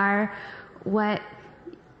you are, what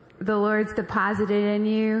the Lord's deposited in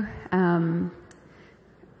you.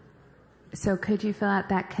 So could you fill out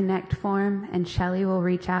that connect form, and Shelly will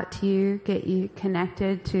reach out to you, get you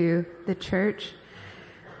connected to the church.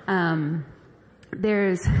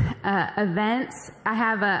 There's events. I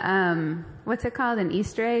have a, what's it called? An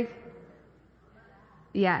Easter egg?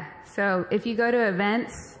 Yeah. So if you go to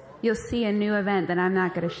events, you'll see a new event that I'm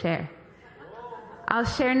not going to share. I'll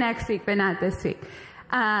share next week, but not this week.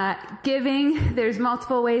 Giving, there's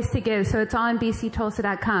multiple ways to give, so it's on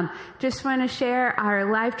bctulsa.com. Just want to share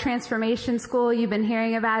our Life Transformation School. You've been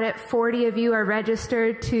hearing about it. 40 of you are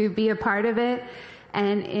registered to be a part of it.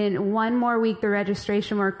 And in one more week, the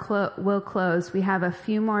registration will close. We have a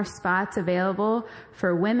few more spots available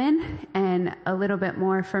for women and a little bit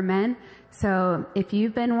more for men. So if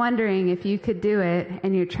you've been wondering if you could do it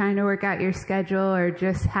and you're trying to work out your schedule or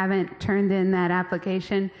just haven't turned in that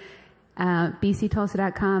application,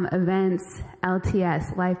 bctulsa.com, events,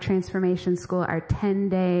 LTS, Life Transformation School, our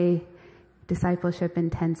 10-day discipleship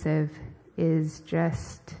intensive is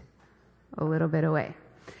just a little bit away.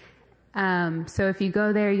 So if you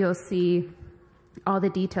go there, you'll see all the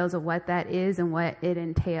details of what that is and what it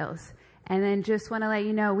entails. And then just want to let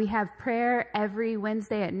you know, we have prayer every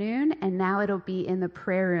Wednesday at noon, and now it'll be in the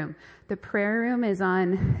prayer room. The prayer room is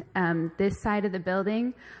on this side of the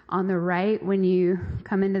building. On the right, when you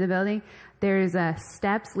come into the building, there's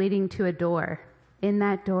steps leading to a door. In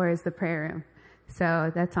that door is the prayer room.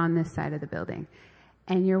 So that's on this side of the building.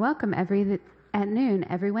 And you're welcome at noon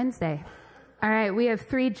every Wednesday. All right, we have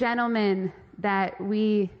 3 gentlemen that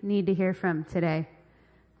we need to hear from today.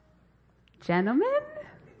 Gentlemen?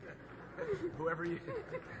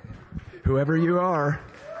 Whoever you are.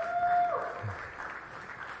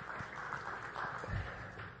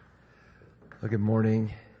 Well, good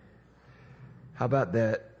morning. How about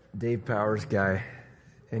that Dave Powers guy?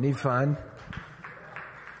 Any fun?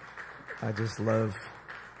 I just love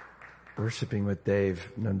worshiping with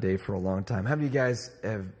Dave. I've known Dave for a long time. How many of you guys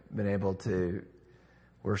have been able to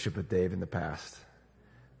worship with Dave in the past?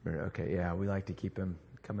 Okay, yeah, we like to keep him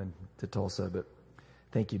coming to Tulsa, but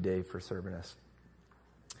thank you, Dave, for serving us.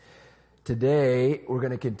 Today, we're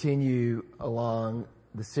going to continue along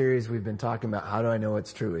the series we've been talking about, How Do I Know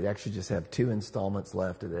It's True? We actually just have 2 installments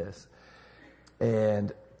left of this.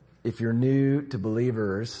 And if you're new to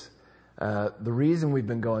Believers, the reason we've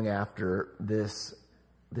been going after this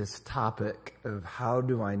topic of how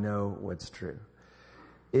do I know what's true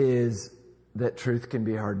is that truth can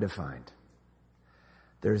be hard to find.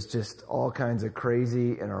 There's just all kinds of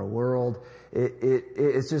crazy in our world.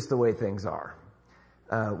 It's just the way things are.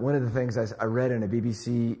 One of the things I read in a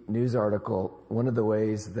BBC News article, one of the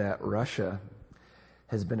ways that Russia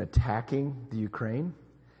has been attacking the Ukraine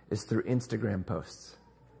is through Instagram posts.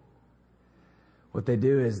 What they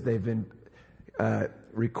do is they've been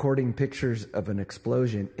recording pictures of an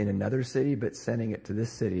explosion in another city, but sending it to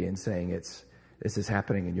this city and saying this is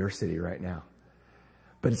happening in your city right now.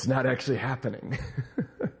 But it's not actually happening.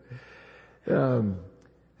 There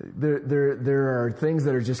are things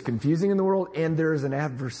that are just confusing in the world, and there is an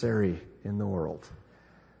adversary in the world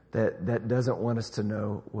that doesn't want us to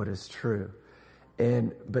know what is true.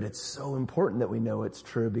 But it's so important that we know it's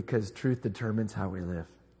true because truth determines how we live.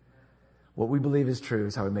 What we believe is true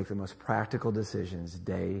is how we make the most practical decisions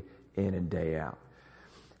day in and day out.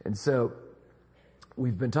 And so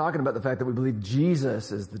we've been talking about the fact that we believe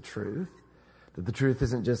Jesus is the truth, that the truth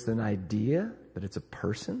isn't just an idea, but it's a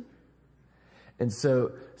person. And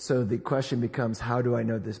so the question becomes, how do I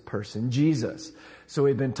know this person, Jesus? So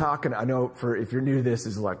we've been talking, I know if you're new to this,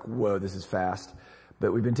 is like, whoa, this is fast.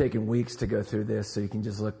 But we've been taking weeks to go through this, so you can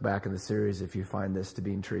just look back in the series if you find this to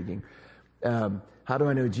be intriguing. How do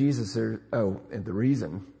I know Jesus? And the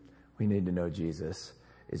reason we need to know Jesus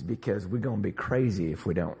is because we're going to be crazy if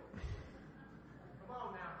we don't. Come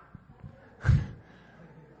on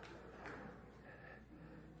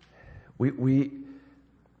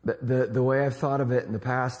now. The way I've thought of it in the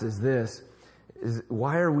past is this, is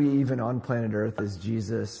why are we even on planet Earth as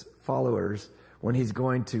Jesus followers when he's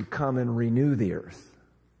going to come and renew the earth?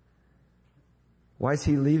 Why is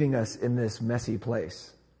he leaving us in this messy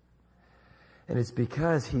place? And it's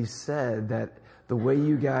because he said that the way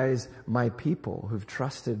you guys, my people who've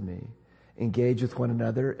trusted me, engage with one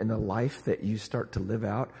another in the life that you start to live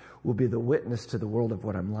out will be the witness to the world of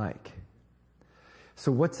what I'm like.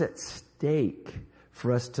 So what's at stake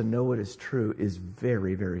for us to know what is true is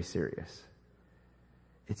very, very serious.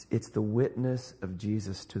 It's the witness of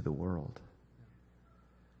Jesus to the world.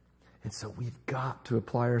 And so we've got to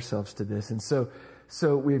apply ourselves to this. And so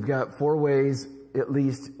we've got 4 ways, at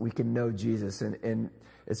least, we can know Jesus. And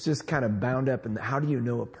it's just kind of bound up in how do you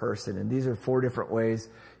know a person? And these are 4 different ways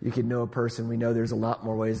you can know a person. We know there's a lot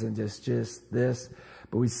more ways than just this.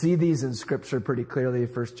 But we see these in Scripture pretty clearly.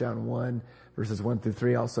 1 John 1, verses 1 through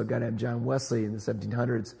 3. Also, a guy named John Wesley in the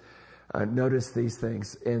 1700s noticed these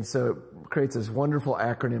things. And so it creates this wonderful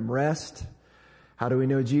acronym, REST. How do we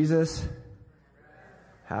know Jesus?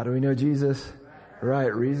 How do we know Jesus?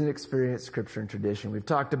 Right, reason, experience, Scripture, and tradition. We've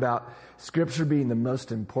talked about Scripture being the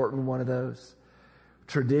most important one of those.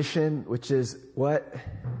 Tradition, which is what?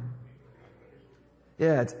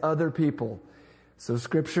 Yeah, it's other people. So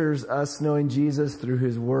Scripture's us knowing Jesus through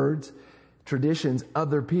His words. Tradition's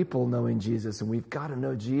other people knowing Jesus. And we've got to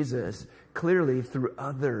know Jesus clearly through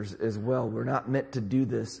others as well. We're not meant to do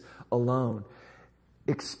this alone.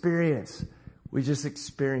 Experience. We just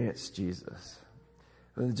experience Jesus.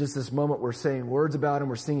 And just this moment we're saying words about Him,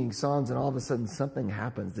 we're singing songs, and all of a sudden something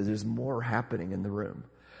happens. There's more happening in the room.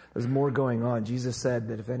 There's more going on. Jesus said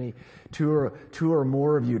that if any two or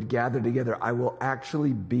more of you would gather together, I will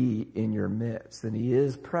actually be in your midst. And He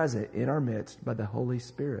is present in our midst by the Holy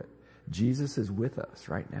Spirit. Jesus is with us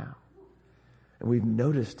right now. And we've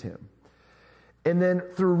noticed Him. And then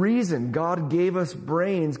through reason, God gave us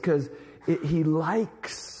brains because He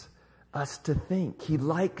likes us to think. He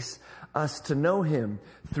likes us to know Him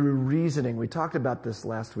through reasoning. We talked about this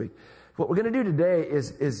last week. What we're going to do today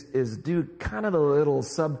is do kind of a little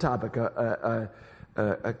subtopic,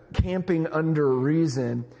 a camping under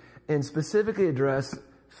reason, and specifically address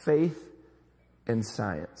faith and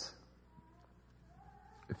science.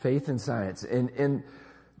 Faith and science. And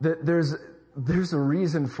there's a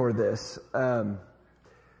reason for this.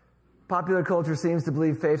 Popular culture seems to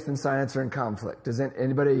believe faith and science are in conflict. Does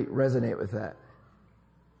anybody resonate with that?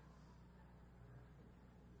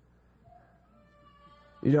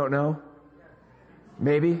 You don't know?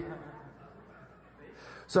 Maybe?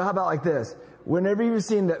 So how about like this? Whenever you've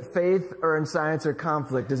seen that faith or in science are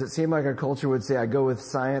conflict, does it seem like our culture would say, I go with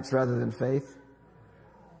science rather than faith?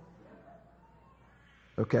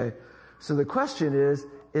 Okay. So the question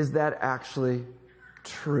is that actually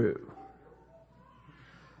true?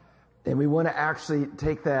 And we want to actually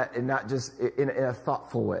take that and not just in a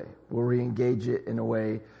thoughtful way, where we engage it in a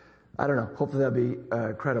way, I don't know, hopefully that'll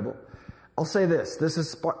be credible. I'll say this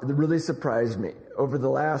has really surprised me. Over the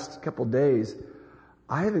last couple days,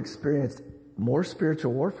 I have experienced more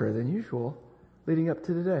spiritual warfare than usual leading up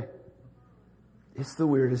to today. It's the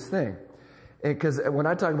weirdest thing. Because when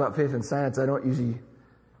I talk about faith and science, I don't usually,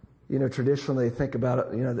 traditionally think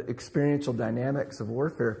about, the experiential dynamics of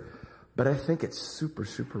warfare, but I think it's super,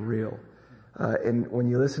 super real. And when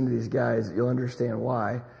you listen to these guys, you'll understand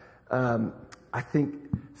why. I think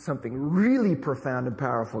something really profound and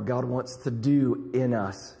powerful God wants to do in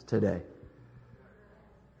us today.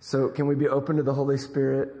 So can we be open to the Holy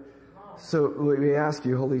Spirit? So we ask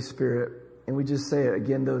you, Holy Spirit, and we just say it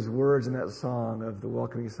again, those words in that song of the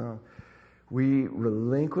welcoming song. We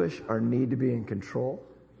relinquish our need to be in control,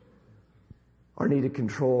 our need to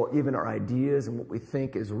control even our ideas and what we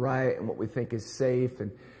think is right and what we think is safe,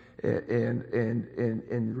 and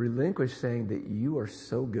relinquish saying that you are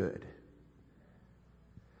so good,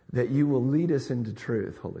 that you will lead us into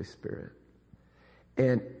truth, Holy Spirit,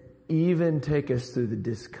 and even take us through the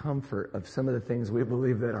discomfort of some of the things we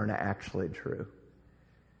believe that aren't actually true,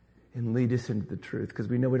 and lead us into the truth, because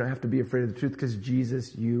we know we don't have to be afraid of the truth, because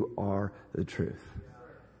Jesus, you are the truth.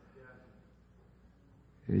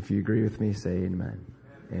 And if you agree with me, say amen.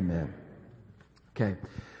 Amen. Okay. I'm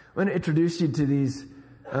going to introduce you to these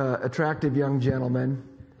attractive young gentlemen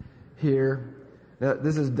here. Now,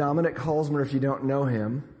 this is Dominic Halsmer, if you don't know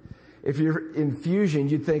him. If you're in Fusion,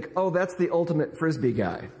 you'd think, oh, that's the ultimate Frisbee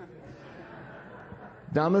guy.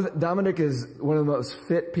 Dominic is one of the most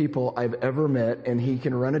fit people I've ever met, and he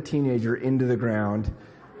can run a teenager into the ground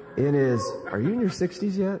in his... Are you in your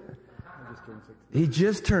 60s yet? I just turned 60. He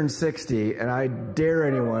just turned 60, and I dare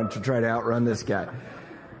anyone to try to outrun this guy.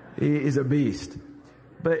 He is a beast.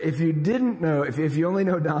 But if you didn't know, if you only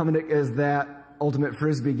know Dominic as that ultimate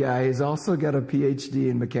Frisbee guy, he's also got a PhD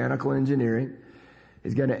in mechanical engineering.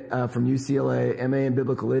 He's got a, from UCLA, MA in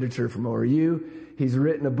biblical literature from ORU. He's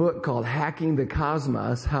written a book called Hacking the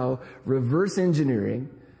Cosmos, How Reverse Engineering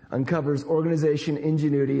Uncovers Organization,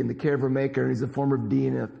 Ingenuity, and the Care of a Maker. And he's a former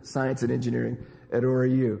Dean of Science and Engineering at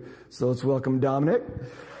ORU. So let's welcome Dominic.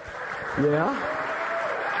 Yeah.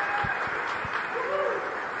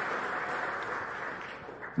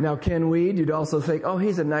 Now, Ken Weed, you'd also think, oh,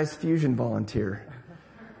 he's a nice Fusion volunteer.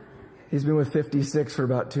 He's been with 56 for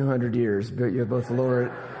about 200 years, but you have both you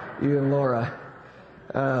and Laura.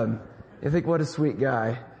 You think, what a sweet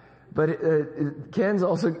guy. But Ken's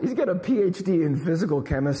also, he's got a PhD in physical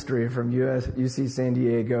chemistry from UC San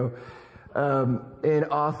Diego, and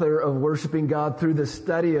author of Worshiping God Through the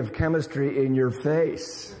Study of Chemistry in Your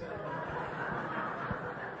Face.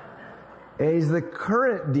 And he's the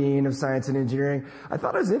current Dean of Science and Engineering. I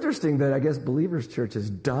thought it was interesting that I guess Believers Church has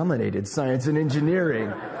dominated science and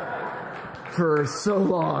engineering for so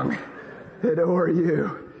long at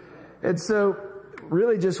ORU. And so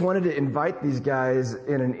really just wanted to invite these guys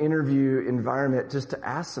in an interview environment just to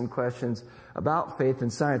ask some questions about faith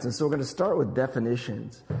and science. And so we're going to start with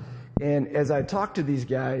definitions. And as I talk to these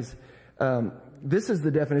guys, this is the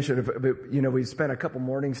definition of, we spent a couple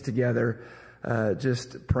mornings together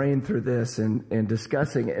just praying through this and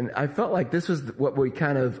discussing. And I felt like this was what we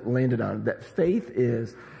kind of landed on, that faith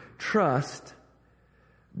is trust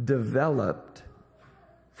developed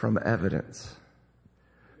from evidence.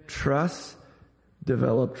 Trust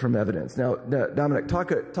developed from evidence. Now, Dominic,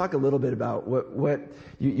 talk a little bit about what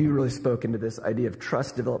you really spoke into this idea of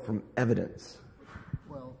trust developed from evidence.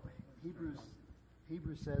 Well,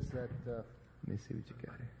 Hebrews says that. Let me see what you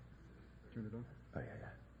got here. Turn it on. Oh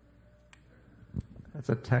yeah. That's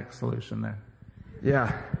a tech solution there.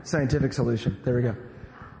 Yeah, scientific solution. There we go.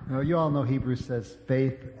 Now, you all know Hebrews says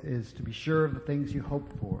faith is to be sure of the things you hope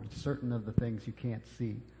for, and certain of the things you can't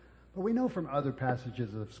see. But we know from other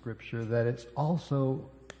passages of Scripture that it's also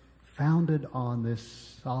founded on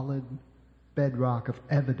this solid bedrock of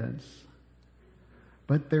evidence.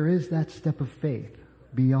 But there is that step of faith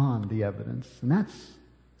beyond the evidence. And that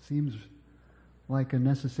seems like a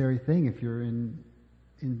necessary thing if you're in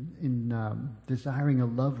desiring a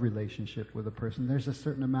love relationship with a person. There's a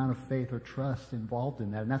certain amount of faith or trust involved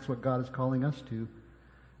in that. And that's what God is calling us to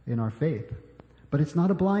in our faith. But it's not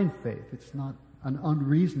a blind faith. It's not an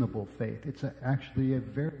unreasonable faith. It's actually a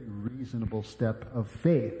very reasonable step of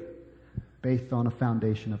faith based on a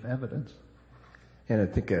foundation of evidence. And I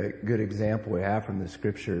think a good example we have from the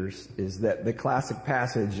Scriptures is that the classic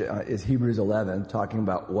passage is Hebrews 11, talking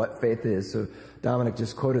about what faith is. So Dominic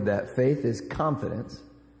just quoted that. Faith is confidence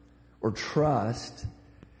or trust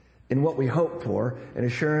in what we hope for, and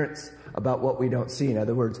assurance about what we don't see. In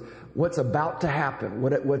other words, what's about to happen,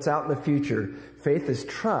 what's out in the future. Faith is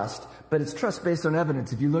trust, but it's trust based on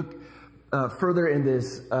evidence. If you look further in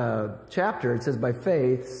this chapter, it says, by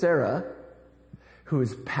faith, Sarah, who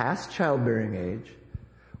is past childbearing age,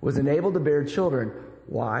 was enabled to bear children.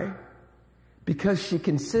 Why? Because she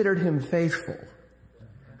considered him faithful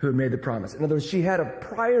who had made the promise. In other words, she had a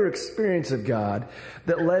prior experience of God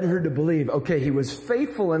that led her to believe, okay, he was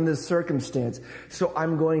faithful in this circumstance, so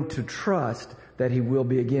I'm going to trust that he will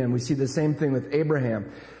be again. We see the same thing with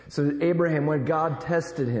Abraham. So Abraham, when God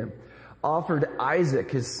tested him, offered Isaac,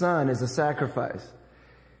 his son, as a sacrifice.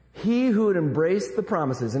 He who had embraced the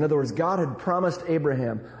promises, in other words, God had promised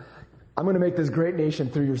Abraham, I'm going to make this great nation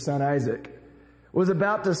through your son Isaac, was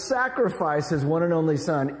about to sacrifice his one and only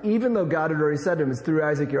son, even though God had already said to him, it's through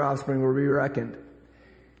Isaac your offspring will be reckoned.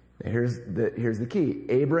 Here's the key.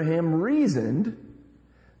 Abraham reasoned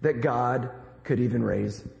that God could even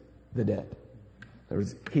raise the dead. In other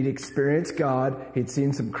words, he'd experienced God. He'd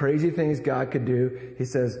seen some crazy things God could do. He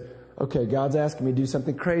says, okay, God's asking me to do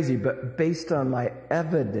something crazy, but based on my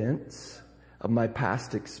evidence of my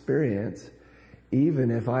past experience,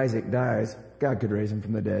 even if Isaac dies, God could raise him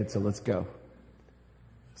from the dead, so let's go.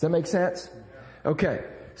 Does that make sense? Okay,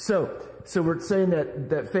 so we're saying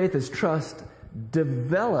that faith is trust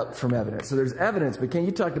developed from evidence. So there's evidence, but Ken,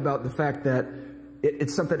 you talked about the fact that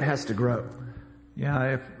it's something that has to grow.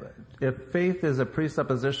 Yeah, if faith is a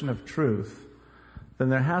presupposition of truth, then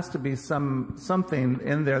there has to be something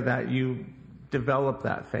in there that you develop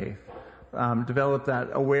that faith, develop that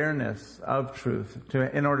awareness of truth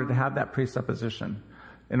in order to have that presupposition.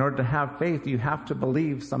 In order to have faith, you have to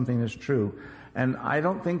believe something is true. And I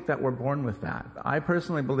don't think that we're born with that. I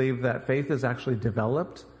personally believe that faith is actually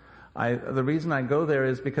developed. The reason I go there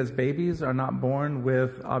is because babies are not born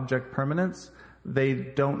with object permanence. They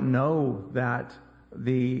don't know that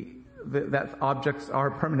that objects are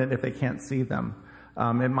permanent if they can't see them.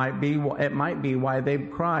 It might be why they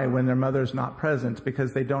cry when their mother's not present,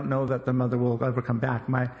 because they don't know that the mother will ever come back.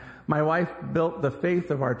 My wife built the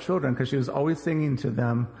faith of our children because she was always singing to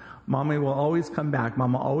them, Mommy will always come back.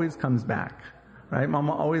 Mama always comes back. Right?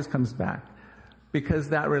 Mama always comes back. Because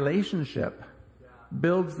that relationship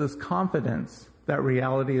builds this confidence that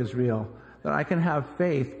reality is real. That I can have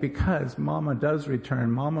faith because Mama does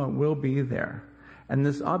return. Mama will be there. And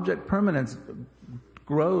this object permanence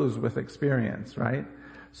grows with experience, right?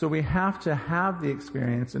 So we have to have the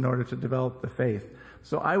experience in order to develop the faith.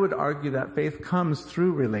 So I would argue that faith comes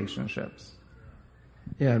through relationships.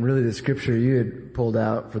 Yeah, and really the scripture you had pulled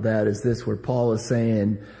out for that is this, where Paul is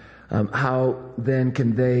saying, how then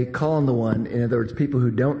can they call on the one, in other words, people who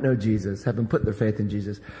don't know Jesus, haven't put their faith in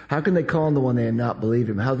Jesus, how can they call on the one they have not believed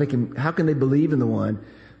him? How can they believe in the one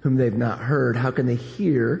whom they've not heard? How can they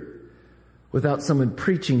hear without someone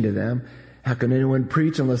preaching to them? How can anyone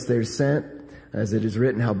preach unless they're sent? As it is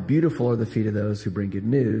written, how beautiful are the feet of those who bring good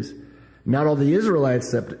news. Not all the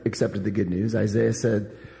Israelites accepted the good news. Isaiah said,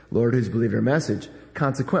 Lord, who's believed our message.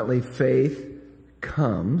 Consequently, faith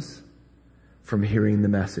comes from hearing the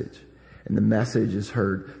message. And the message is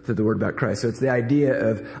heard through the word about Christ. So it's the idea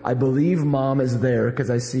of, I believe mom is there because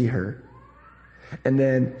I see her. And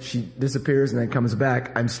then she disappears and then comes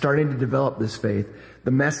back. I'm starting to develop this faith.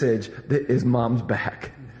 The message is mom's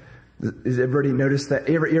back. Has everybody noticed that?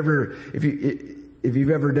 If you've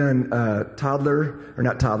ever done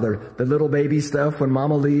the little baby stuff when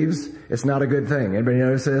mama leaves, it's not a good thing. Anybody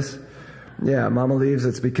notice this? Yeah, mama leaves,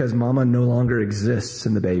 it's because mama no longer exists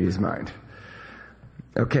in the baby's mind.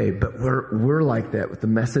 Okay, but we're like that with the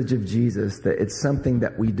message of Jesus, that it's something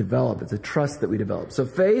that we develop. It's a trust that we develop. So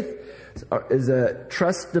faith is a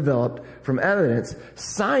trust developed from evidence.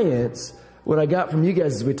 Science, what I got from you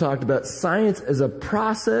guys is we talked about science as a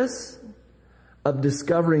process of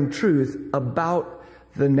discovering truth about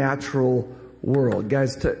the natural world.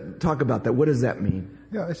 Guys, talk about that. What does that mean?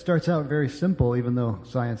 Yeah, it starts out very simple, even though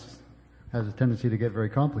science has a tendency to get very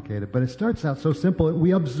complicated. But it starts out so simple.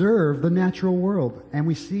 We observe the natural world, and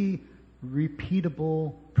we see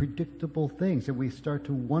repeatable, predictable things. And we start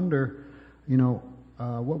to wonder,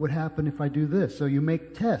 what would happen if I do this? So you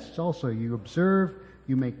make tests also. You observe,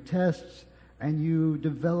 you make tests, and you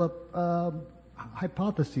develop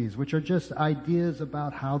hypotheses, which are just ideas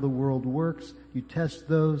about how the world works. You test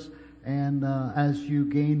those, and as you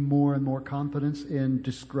gain more and more confidence in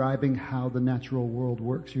describing how the natural world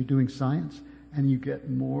works, you're doing science, and you get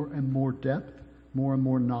more and more depth, more and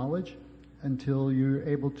more knowledge, until you're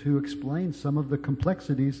able to explain some of the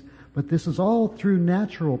complexities. But this is all through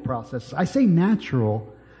natural processes. I say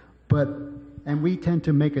natural, and we tend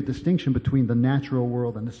to make a distinction between the natural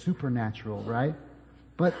world and the supernatural, right?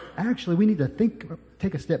 But actually, we need to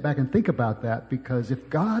take a step back and think about that, because if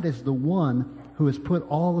God is the one who has put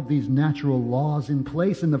all of these natural laws in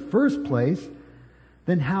place in the first place,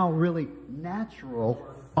 then how really natural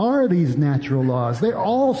are these natural laws? They're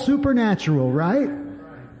all supernatural, right?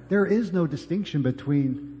 There is no distinction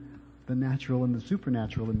between the natural and the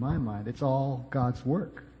supernatural in my mind. It's all God's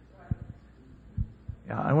work.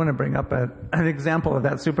 Yeah, I want to bring up an example of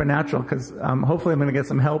that supernatural, because hopefully I'm going to get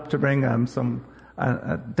some help to bring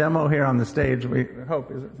a demo here on the stage. We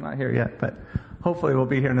hope it's not here yet, but hopefully we'll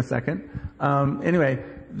be here in a second. Anyway,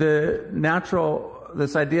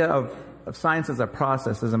 this idea of science as a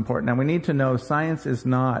process is important. And we need to know science is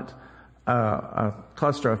not a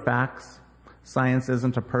cluster of facts. Science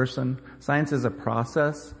isn't a person. Science is a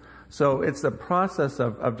process. So it's the process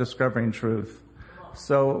of discovering truth.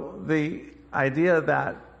 So the idea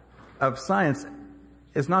of science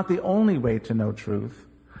is not the only way to know truth,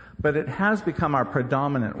 but it has become our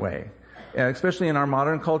predominant way. Especially in our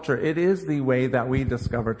modern culture, it is the way that we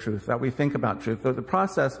discover truth, that we think about truth. The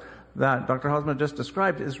process that Dr. Hausman just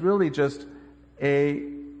described is really just a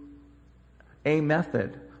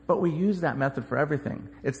method, but we use that method for everything.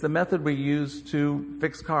 It's the method we use to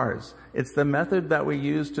fix cars. It's the method that we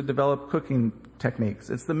use to develop cooking techniques.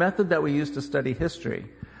 It's the method that we use to study history.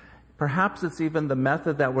 Perhaps it's even the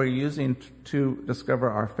method that we're using to discover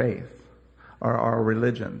our faith or our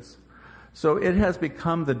religions. So it has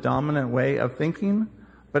become the dominant way of thinking,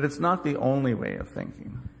 but it's not the only way of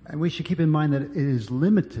thinking. And we should keep in mind that it is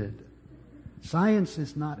limited. Science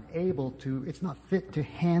is not it's not fit to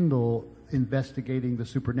handle investigating the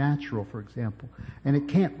supernatural, for example. And it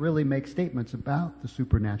can't really make statements about the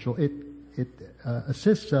supernatural. It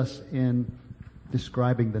assists us in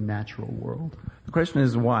describing the natural world. The question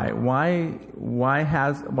is why?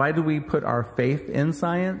 Why do we put our faith in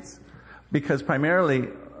science? Because primarily,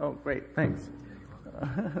 oh great, thanks.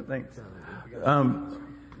 Thanks.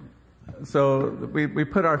 So we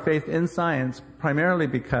put our faith in science primarily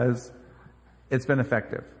because it's been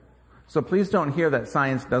effective. So please don't hear that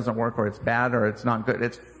science doesn't work or it's bad or it's not good.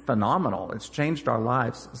 It's phenomenal. It's changed our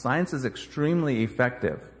lives. Science is extremely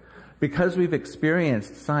effective. Because we've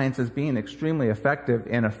experienced science as being extremely effective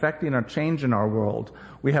in affecting our change in our world,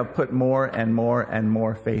 we have put more and more and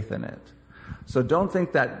more faith in it. So don't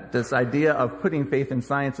think that this idea of putting faith in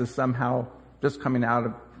science is somehow just coming out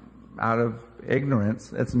of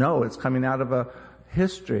ignorance. It's coming out of a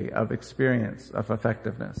history of experience of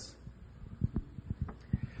effectiveness.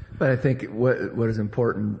 But I think what is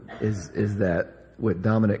important is that what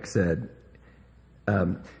Dominic said.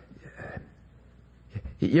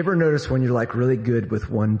 You ever notice when you're like really good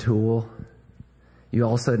with one tool, you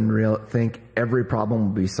all of a sudden think every problem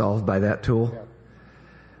will be solved by that tool? Yeah.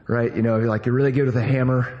 Right? You're really good with a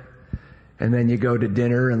hammer, and then you go to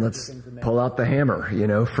dinner and let's pull out the hammer,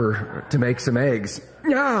 to make some eggs.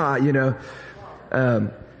 Yeah,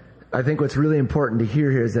 I think what's really important to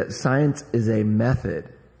hear here is that science is a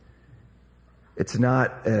method. It's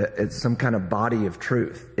not it's some kind of body of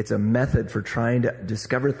truth. It's a method for trying to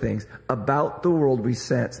discover things about the world we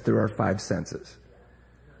sense through our five senses.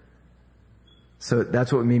 So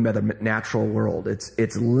that's what we mean by the natural world.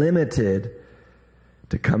 It's limited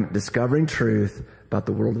to discovering truth about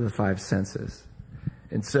the world of the five senses.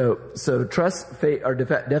 And so trust, faith, our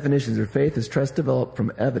definitions of faith is trust developed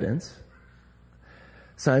from evidence.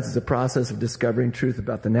 Science is a process of discovering truth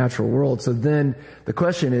about the natural world. So then the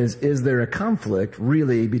question is there a conflict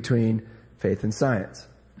really between faith and science?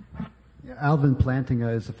 Yeah, Alvin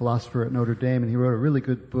Plantinga is a philosopher at Notre Dame, and he wrote a really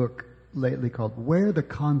good book lately called Where the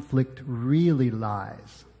Conflict Really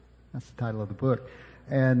Lies. That's the title of the book.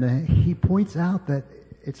 And he points out that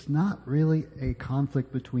it's not really a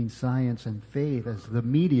conflict between science and faith as the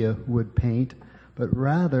media would paint, but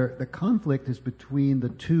rather the conflict is between the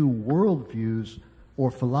two worldviews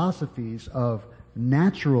or philosophies of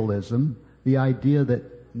naturalism, the idea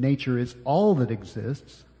that nature is all that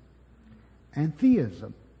exists, and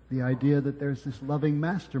theism, the idea that there's this loving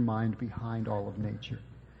mastermind behind all of nature.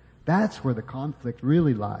 That's where the conflict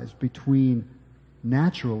really lies, between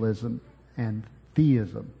naturalism and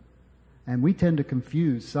theism. And we tend to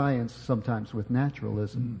confuse science sometimes with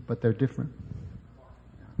naturalism, but they're different.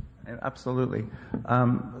 Absolutely.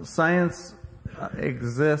 Science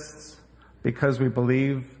exists because we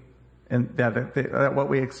believe that what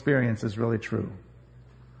we experience is really true.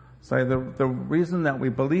 So the reason that we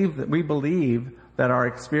believe that our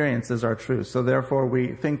experiences are true. So therefore we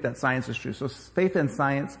think that science is true. So faith and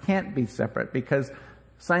science can't be separate because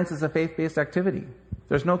science is a faith-based activity.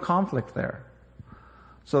 There's no conflict there.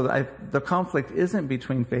 So the conflict isn't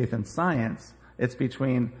between faith and science. It's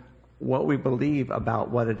between what we believe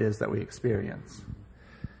about what it is that we experience.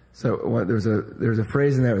 So there's a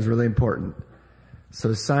phrase in there that was really important.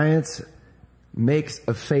 So science makes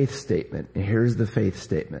a faith statement, and here's the faith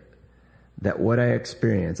statement, that what I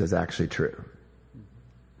experience is actually true.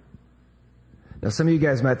 Now, some of you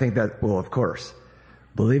guys might think that, well, of course.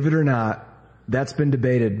 Believe it or not, that's been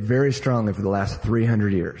debated very strongly for the last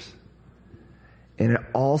 300 years. And it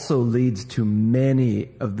also leads to many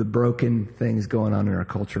of the broken things going on in our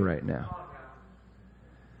culture right now.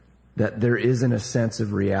 That there isn't a sense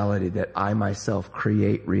of reality, that I myself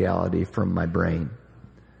create reality from my brain.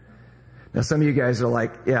 Now, some of you guys are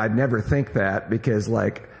like, yeah, I'd never think that because,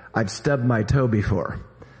 like, I've stubbed my toe before.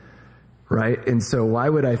 Right? And so why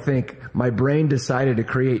would I think my brain decided to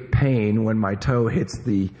create pain when my toe hits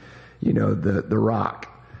the rock?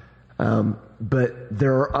 But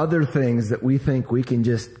there are other things that we think we can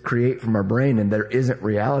just create from our brain, and there isn't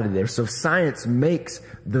reality there. So science makes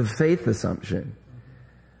the faith assumption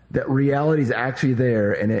that reality is actually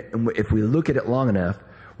there, and if we look at it long enough,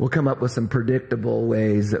 we'll come up with some predictable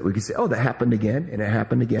ways that we can say, oh, that happened again, and it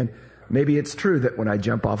happened again. Maybe it's true that when I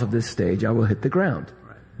jump off of this stage, I will hit the ground.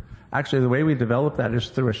 Actually, the way we develop that is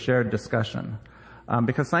through a shared discussion.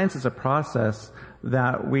 Because science is a process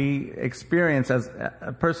that we experience as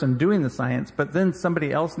a person doing the science, but then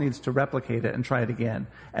somebody else needs to replicate it and try it again.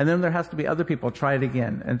 And then there has to be other people try it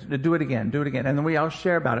again and do it again. And then we all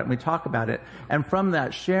share about it and we talk about it. And from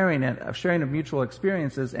that sharing of mutual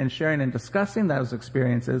experiences and sharing and discussing those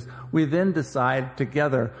experiences, we then decide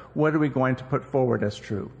together what are we going to put forward as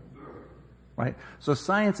true. Right? So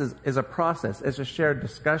science is a process, it's a shared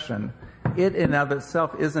discussion. It in and of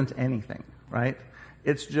itself isn't anything, right?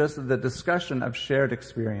 It's just the discussion of shared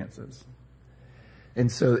experiences.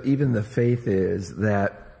 And so even the faith is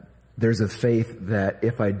that there's a faith that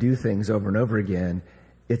if I do things over and over again,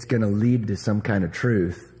 it's going to lead to some kind of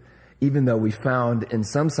truth. Even though we found in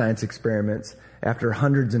some science experiments, after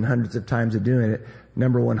hundreds and hundreds of times of doing it,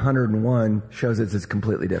 number 101 shows it's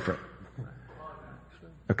completely different.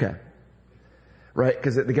 Okay. Right?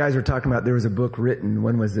 Because the guys were talking about, there was a book written,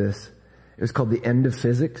 when was this? It was called The End of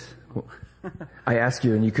Physics. I asked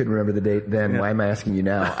you and you couldn't remember the date then. Yeah. Why am I asking you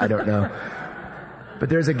now? I don't know. But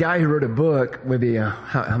there's a guy who wrote a book, maybe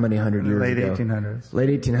how many hundred years ago? Late 1800s. Late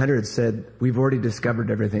 1800s, said, we've already discovered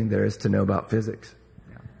everything there is to know about physics.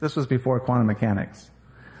 Yeah. This was before quantum mechanics.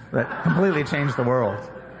 That completely changed the world,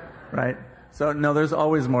 right? So, no, there's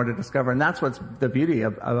always more to discover. And that's what's the beauty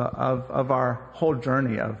of our whole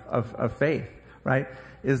journey of faith, right?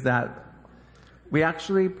 Is that we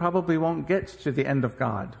actually probably won't get to the end of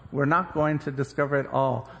God. We're not going to discover it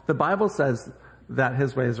all. The Bible says that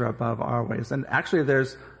his ways are above our ways. And actually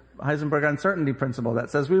there's Heisenberg uncertainty principle that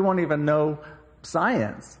says we won't even know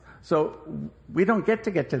science. So we don't get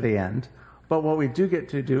to the end, but what we do get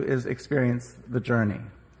to do is experience the journey.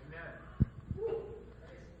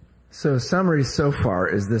 So summary so far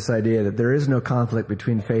is this idea that there is no conflict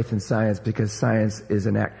between faith and science because science is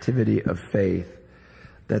an activity of faith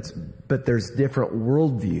but there's different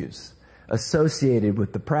worldviews associated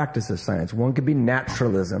with the practice of science. One could be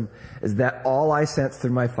naturalism, is that all I sense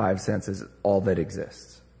through my five senses is all that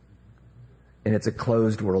exists. And it's a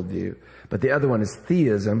closed worldview. But the other one is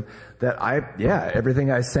theism, that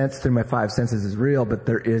everything I sense through my five senses is real, but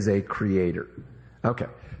there is a creator. Okay,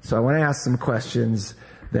 so I want to ask some questions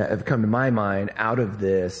that have come to my mind out of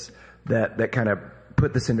this that kind of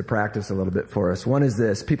put this into practice a little bit for us. One is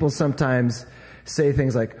this. People sometimes say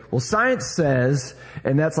things like, well, science says,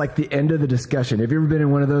 and that's like the end of the discussion. Have you ever been in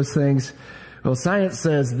one of those things? Well, science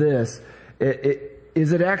says this.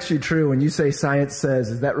 Is it actually true when you say science says,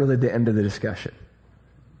 is that really the end of the discussion?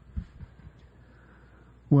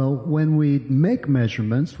 Well, when we make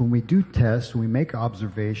measurements, when we do tests, when we make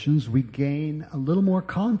observations, we gain a little more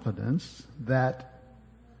confidence that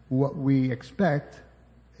what we expect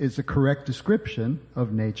is a correct description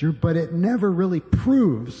of nature, but it never really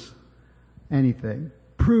proves anything.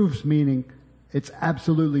 Proves meaning it's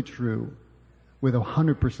absolutely true with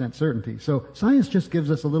 100% certainty. So science just gives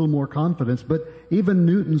us a little more confidence, but even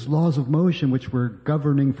Newton's laws of motion, which were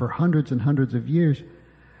governing for hundreds and hundreds of years,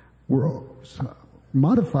 were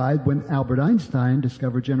modified when Albert Einstein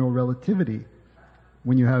discovered general relativity.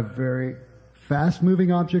 When you have very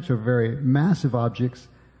fast-moving objects or very massive objects,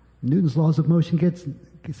 Newton's laws of motion gets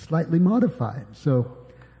slightly modified. So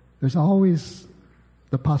there's always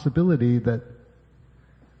the possibility that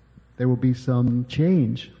there will be some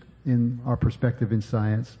change in our perspective in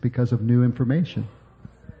science because of new information.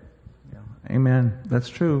 Yeah. Amen. That's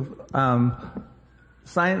true.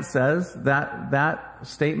 Science says that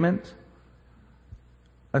statement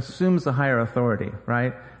assumes a higher authority,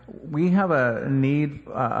 right? We have a need,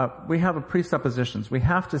 we have presuppositions. We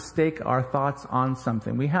have to stake our thoughts on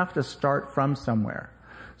something. We have to start from somewhere.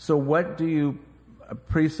 So what do you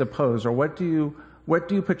presuppose, or what do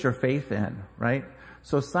you put your faith in, right?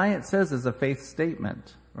 So science says is a faith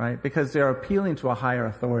statement, right? Because they're appealing to a higher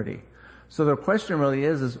authority. So the question really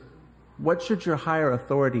is what should your higher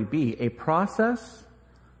authority be? A process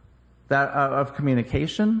of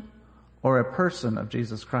communication, or a person of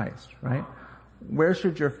Jesus Christ, right? Where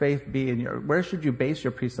should your faith be where should you base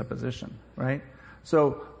your presupposition, right?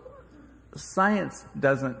 So science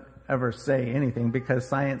doesn't ever say anything because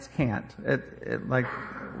science can't.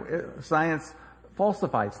 Science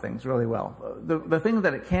falsifies things really well. The thing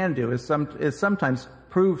that it can do is sometimes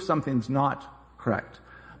prove something's not correct,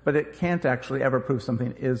 but it can't actually ever prove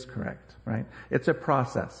something is correct, right? It's a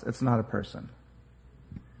process. It's not a person.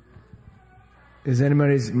 Is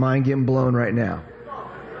anybody's mind getting blown right now?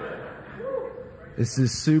 This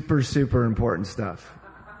is super, super important stuff.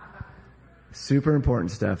 Super important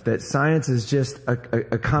stuff. That science is just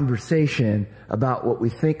a conversation about what we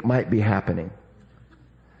think might be happening.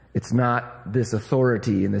 It's not this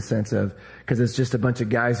authority in the sense of, because it's just a bunch of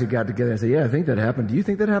guys who got together and say, yeah, I think that happened. Do you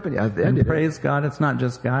think that happened? Yeah, and praise God, it's not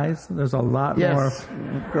just guys. There's a lot more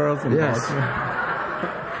girls involved. Yes.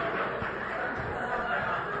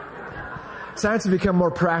 Science has become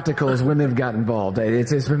more practical as women have got involved.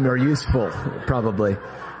 It's been more useful, probably.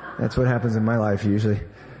 That's what happens in my life usually.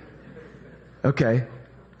 Okay.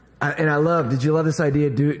 Did you love this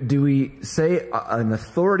idea? Do we say an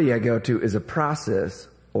authority I go to is a process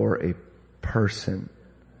or a person?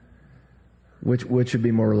 Which would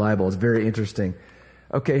be more reliable? It's very interesting.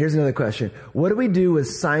 Okay, here's another question. What do we do with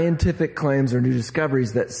scientific claims or new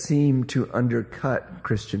discoveries that seem to undercut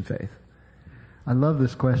Christian faith? I love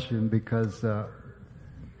this question because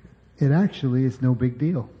it actually is no big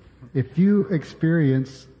deal. If you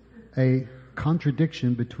experience a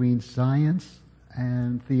contradiction between science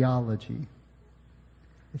and theology,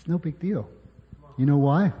 it's no big deal. You know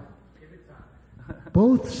why?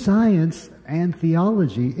 Both science and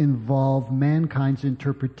theology involve mankind's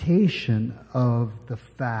interpretation of the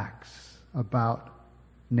facts about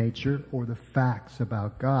nature or the facts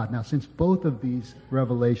about God. Now, since both of these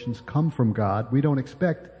revelations come from God, we don't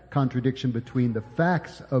expect contradiction between the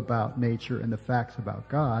facts about nature and the facts about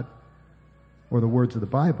God, or the words of the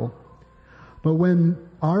Bible. But when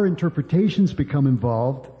our interpretations become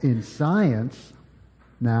involved in science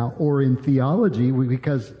now, or in theology,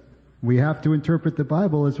 because we have to interpret the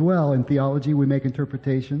Bible as well. In theology, we make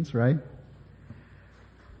interpretations, right?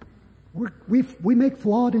 We make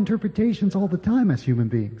flawed interpretations all the time as human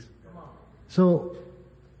beings. So,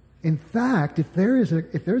 in fact, if there is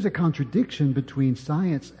a contradiction between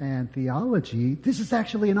science and theology, this is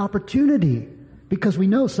actually an opportunity, because we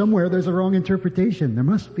know somewhere there's a wrong interpretation. There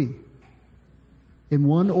must be, in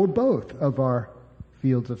one or both of our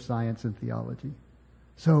fields of science and theology.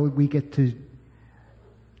 So we get to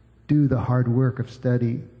do the hard work of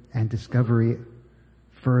study and discovery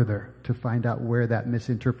further to find out where that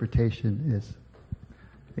misinterpretation is.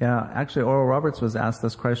 Yeah, actually, Oral Roberts was asked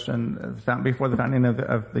this question before the founding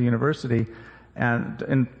of the university, and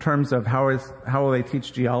in terms of how will they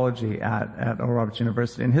teach geology at Oral Roberts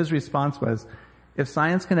University. And his response was, if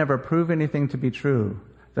science can ever prove anything to be true,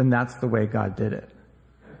 then that's the way God did it.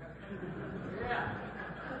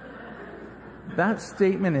 That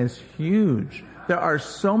statement is huge. There are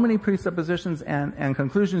so many presuppositions and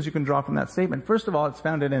conclusions you can draw from that statement. First of all, it's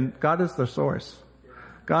founded in God is the source.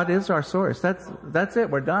 God is our source. That's it.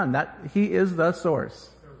 We're done. He is the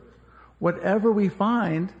source. Whatever we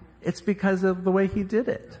find, it's because of the way He did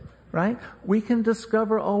it, right? We can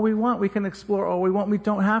discover all we want. We can explore all we want. We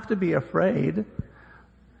don't have to be afraid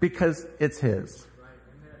because it's His.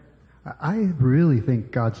 I really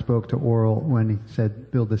think God spoke to Oral when He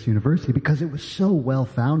said, build this university, because it was so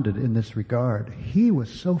well-founded in this regard. He was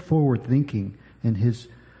so forward-thinking in his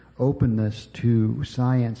openness to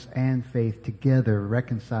science and faith together,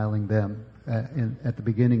 reconciling them at the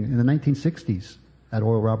beginning, in the 1960s at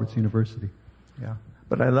Oral Roberts University. Yeah.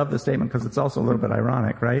 But I love the statement because it's also a little bit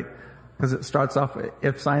ironic, right? Because it starts off,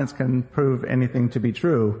 if science can prove anything to be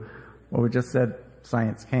true, well, we just said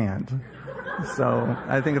science can't. So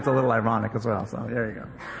I think it's a little ironic as well. So there you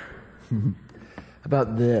go.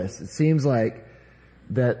 About this, it seems like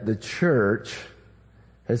that the church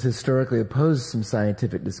has historically opposed some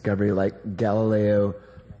scientific discovery, like Galileo,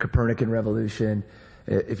 Copernican revolution.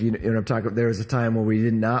 If you know what I'm talking about, there was a time where we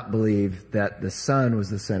did not believe that the sun was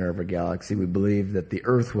the center of a galaxy. We believed that the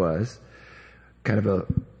Earth was. Kind of a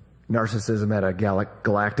narcissism at a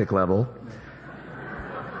galactic level.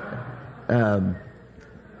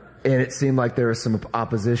 And it seemed like there was some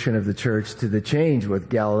opposition of the church to the change with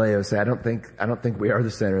Galileo. Say, I don't think we are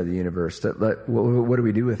the center of the universe. What do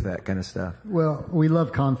we do with that kind of stuff? Well, we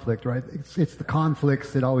love conflict, right? It's the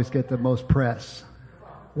conflicts that always get the most press.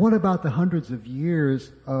 What about the hundreds of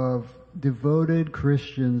years of devoted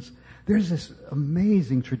Christians? There's this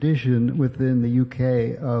amazing tradition within the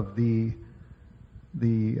UK of the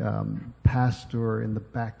pastor in the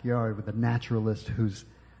backyard with the naturalist who's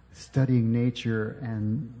studying nature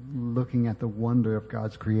and looking at the wonder of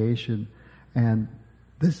God's creation. And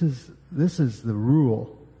this is the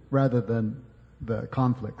rule rather than the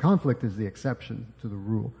conflict. Conflict is the exception to the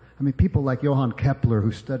rule. I mean, people like Johann Kepler,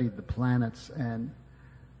 who studied the planets and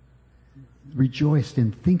rejoiced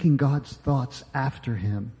in thinking God's thoughts after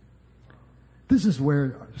him. This is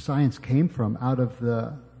where science came from, out of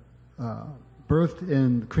the birthed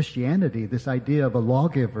in Christianity, this idea of a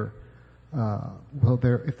lawgiver.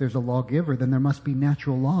 If there's a lawgiver, then there must be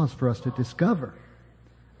natural laws for us to discover.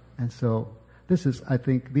 And so this is, I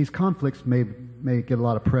think, these conflicts may get a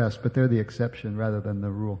lot of press, but they're the exception rather than the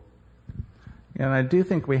rule. And I do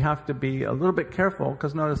think we have to be a little bit careful,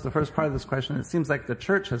 because notice the first part of this question, it seems like the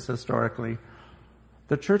church is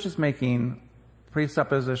making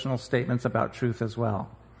presuppositional statements about truth as well.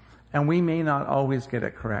 And we may not always get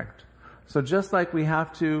it correct. So just like we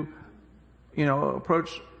have to,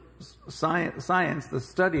 approach science, the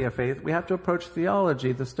study of faith, we have to approach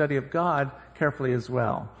theology, the study of God, carefully as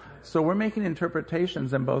well. So we're making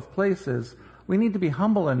interpretations in both places. We need to be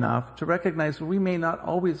humble enough to recognize we may not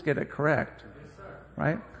always get it correct,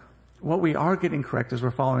 right? What we are getting correct is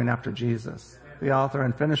we're following after Jesus, the author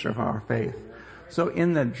and finisher of our faith. So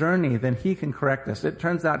in the journey, then He can correct us. It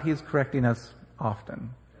turns out He's correcting us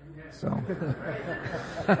often. So.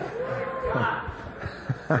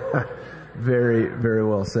 Very, very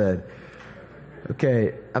well said.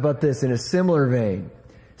 Okay, how about this? In a similar vein,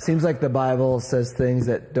 seems like the Bible says things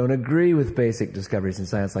that don't agree with basic discoveries in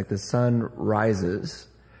science, like the sun rises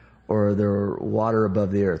or the water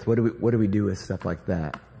above the earth. What do we do with stuff like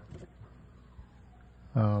that?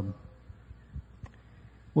 Well,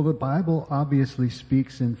 the Bible obviously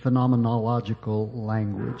speaks in phenomenological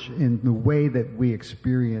language, in the way that we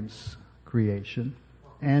experience creation.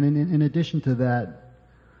 And in addition to that,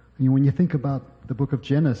 when you think about the book of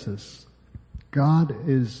Genesis, God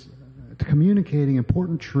is communicating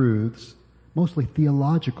important truths, mostly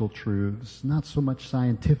theological truths, not so much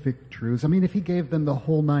scientific truths. I mean, if He gave them the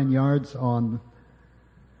whole 9 yards on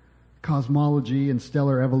cosmology and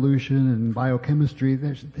stellar evolution and biochemistry,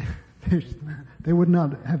 they would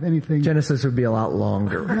not have anything. Genesis would be a lot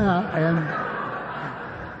longer. Yeah,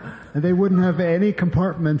 and they wouldn't have any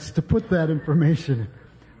compartments to put that information in.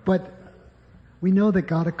 But we know that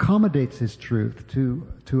God accommodates His truth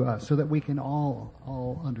to us so that we can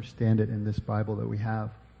all understand it in this Bible that we have.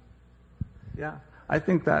 Yeah, I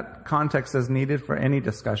think that context is needed for any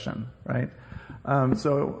discussion, right?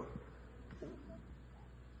 So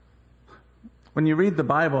When you read the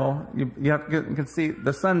Bible, you can see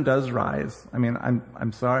the sun does rise. I mean,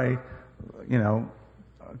 I'm sorry,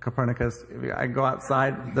 Copernicus, if I go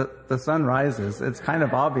outside, the sun rises. It's kind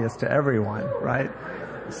of obvious to everyone, right?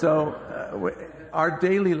 So our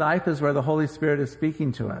daily life is where the Holy Spirit is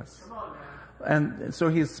speaking to us. And so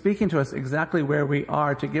He's speaking to us exactly where we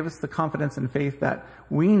are to give us the confidence and faith that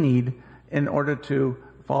we need in order to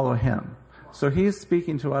follow Him. So He's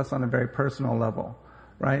speaking to us on a very personal level,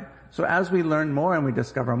 right? So as we learn more and we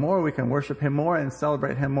discover more, we can worship Him more and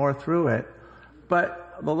celebrate Him more through it.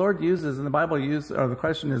 But the Lord uses, and the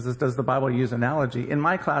question is does the Bible use analogy? In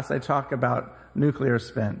my class, I talk about nuclear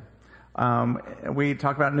spin. We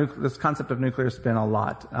talk about this concept of nuclear spin a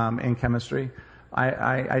lot in chemistry.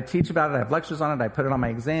 I teach about it. I have lectures on it. I put it on my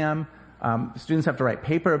exam. Students have to write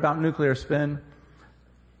paper about nuclear spin.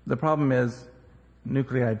 The problem is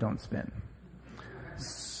nuclei don't spin.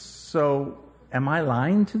 So am I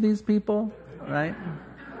lying to these people, right?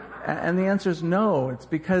 And the answer is no. It's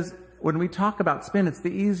because when we talk about spin, it's the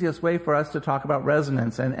easiest way for us to talk about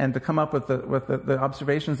resonance and to come up with the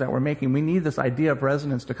observations that we're making. We need this idea of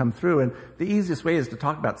resonance to come through, and the easiest way is to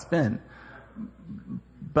talk about spin.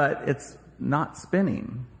 But it's not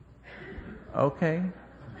spinning. Okay.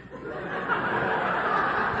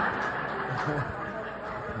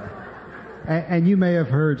 And you may have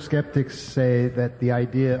heard skeptics say that the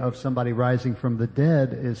idea of somebody rising from the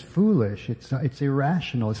dead is foolish. It's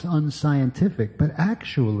irrational. It's unscientific. But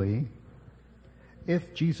actually,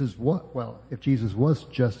 if Jesus was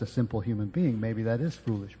just a simple human being, maybe that is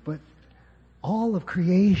foolish. But all of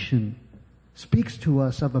creation speaks to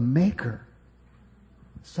us of a maker,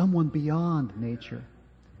 someone beyond nature.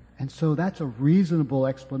 And so that's a reasonable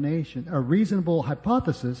explanation. A reasonable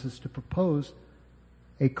hypothesis is to propose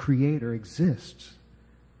a creator exists.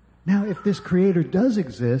 Now, if this creator does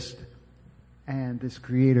exist, and this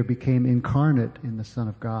creator became incarnate in the Son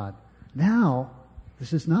of God, now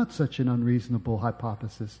this is not such an unreasonable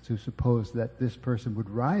hypothesis to suppose that this person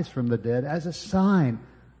would rise from the dead as a sign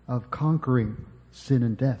of conquering sin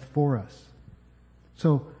and death for us.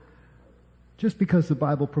 So, just because the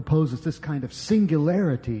Bible proposes this kind of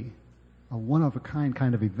singularity, a one-of-a-kind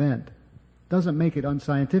kind of event, doesn't make it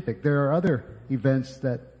unscientific. There are other events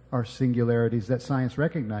that are singularities that science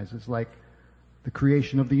recognizes, like the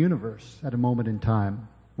creation of the universe at a moment in time,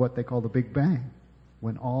 what they call the Big Bang,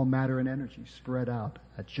 when all matter and energy spread out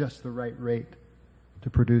at just the right rate to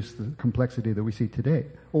produce the complexity that we see today.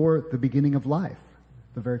 Or the beginning of life,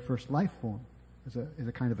 the very first life form, is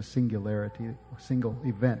a kind of a singularity, a single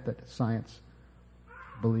event that science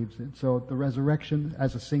believes in. So the resurrection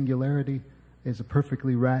as a singularity is a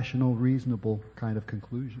perfectly rational, reasonable kind of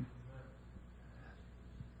conclusion.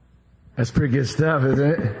 That's pretty good stuff, isn't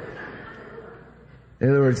it?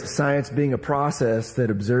 In other words, science being a process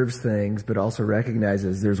that observes things but also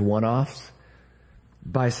recognizes there's one-offs.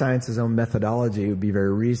 By science's own methodology, it would be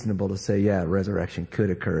very reasonable to say, yeah, resurrection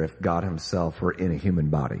could occur if God Himself were in a human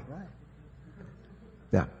body. Right.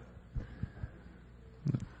 Yeah.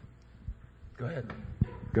 Go ahead.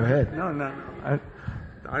 Go ahead. No.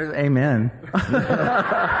 Amen.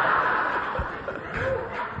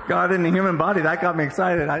 God in the human body, that got me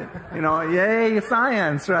excited. Yay,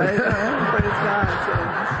 science, right? Praise God.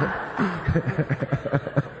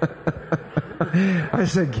 I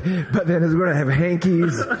said, but then we're going to have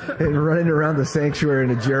hankies and running around the sanctuary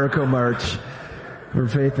in a Jericho march for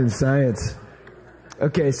faith and science.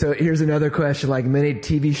 Okay, so here's another question. Like many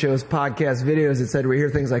TV shows, podcasts, videos, it said we hear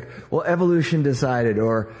things like, well, evolution decided,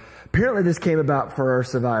 or apparently this came about for our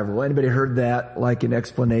survival. Anybody heard that, like in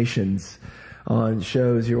explanations on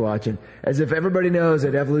shows you're watching? As if everybody knows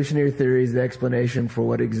that evolutionary theory is the explanation for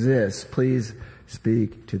what exists. Please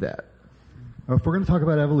speak to that. Well, if we're going to talk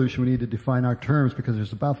about evolution, we need to define our terms, because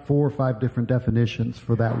there's about 4 or 5 different definitions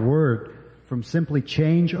for that word. From simply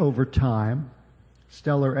change over time.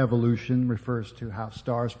 Stellar evolution refers to how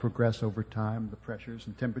stars progress over time, the pressures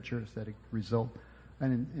and temperatures that result,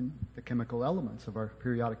 and in the chemical elements of our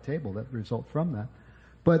periodic table that result from that.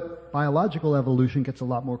 But biological evolution gets a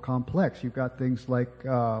lot more complex. You've got things like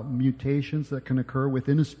mutations that can occur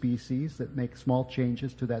within a species that make small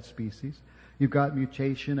changes to that species. You've got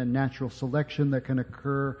mutation and natural selection that can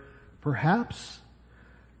occur perhaps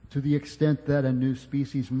to the extent that a new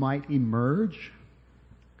species might emerge.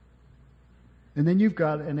 And then you've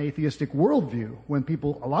got an atheistic worldview.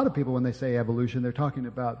 A lot of people, when they say evolution, they're talking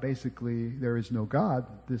about basically there is no God.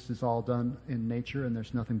 This is all done in nature and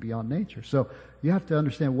there's nothing beyond nature. So you have to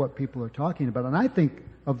understand what people are talking about. And I think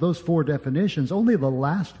of those 4 definitions, only the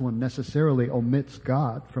last one necessarily omits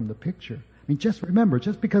God from the picture. I mean, just remember,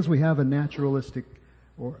 just because we have a naturalistic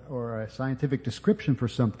or a scientific description for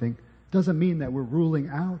something doesn't mean that we're ruling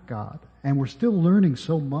out God. And we're still learning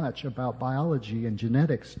so much about biology and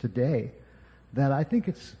genetics today that I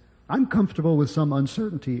think I'm comfortable with some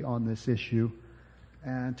uncertainty on this issue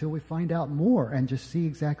until we find out more and just see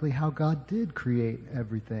exactly how God did create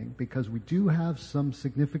everything. Because we do have some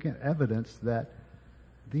significant evidence that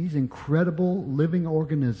these incredible living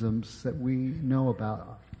organisms that we know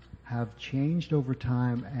about have changed over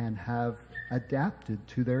time and have adapted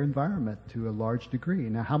to their environment to a large degree.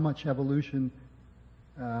 Now, how much evolution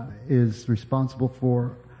is responsible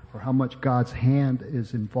for, or how much God's hand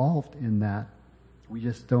is involved in that, we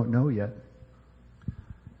just don't know yet.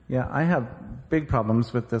 Yeah, I have big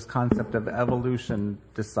problems with this concept of evolution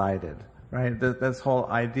decided, right? This whole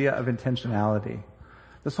idea of intentionality.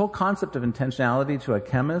 This whole concept of intentionality to a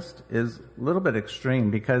chemist is a little bit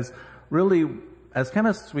extreme, because really, as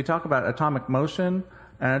chemists, we talk about atomic motion,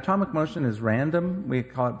 and atomic motion is random. We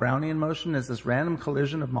call it Brownian motion. It's this random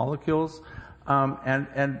collision of molecules,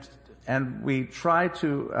 and we try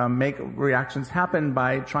to make reactions happen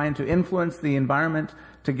by trying to influence the environment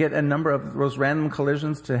to get a number of those random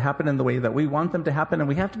collisions to happen in the way that we want them to happen. And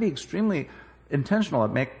we have to be extremely intentional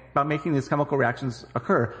about making these chemical reactions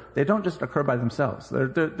occur. They don't just occur by themselves.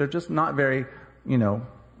 They're just not very,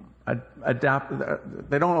 adapt.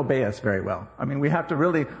 They don't obey us very well. I mean, we have to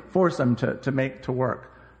really force them to work.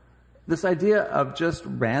 This idea of just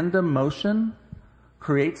random motion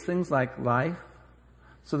creates things like life.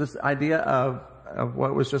 So this idea of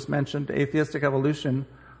what was just mentioned, atheistic evolution,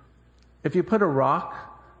 if you put a rock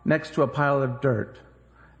next to a pile of dirt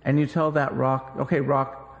and you tell that rock, okay,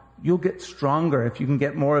 rock, you'll get stronger if you can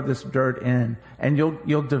get more of this dirt in, and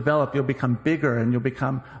you'll develop, you'll become bigger, and you'll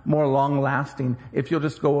become more long-lasting if you'll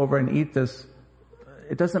just go over and eat this.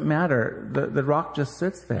 It doesn't matter. The rock just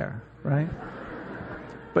sits there, right?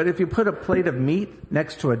 But if you put a plate of meat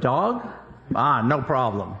next to a dog, no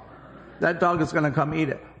problem. That dog is going to come eat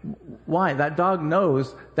it. Why? That dog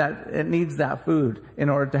knows that it needs that food in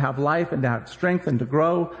order to have life and to have strength and to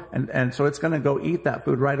grow, and so it's going to go eat that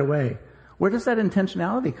food right away. Where does that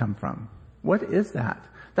intentionality come from? What is that?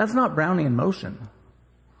 That's not Brownian motion.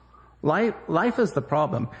 Life is the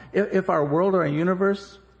problem. If our world or our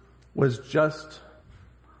universe was just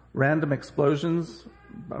random explosions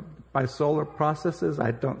by solar processes, I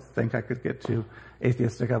don't think I could get to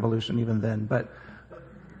atheistic evolution even then. But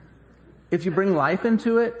if you bring life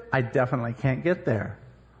into it, I definitely can't get there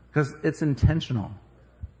because it's intentional.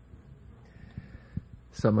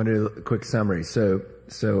 So I'm going to do a quick summary. So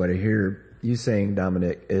what I hear you saying,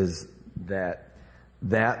 Dominic, is that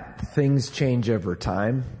things change over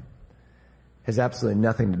time has absolutely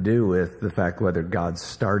nothing to do with the fact whether God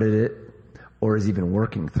started it or is even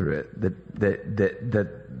working through it.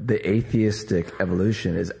 That the atheistic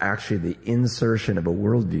evolution is actually the insertion of a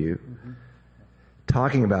worldview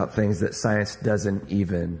talking about things that science doesn't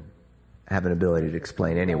even have an ability to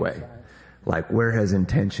explain anyway. Like, where has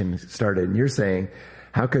intention started? And you're saying,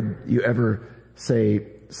 how could you ever say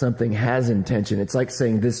something has intention? It's like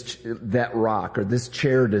saying that rock or this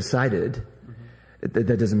chair decided. That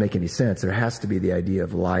doesn't make any sense. There has to be the idea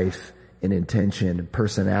of life and intention and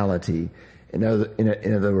personality. In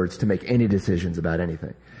other words, to make any decisions about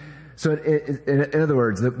anything. So in other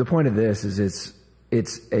words, the point of this is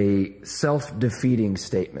it's a self-defeating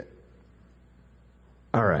statement.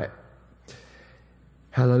 All right.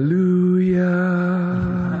 Hallelujah.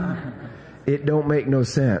 It don't make no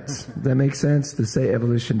sense. Does that make sense to say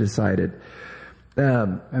evolution decided?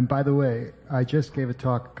 And by the way, I just gave a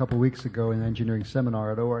talk a couple weeks ago in an engineering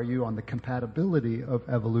seminar at ORU on the compatibility of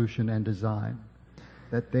evolution and design.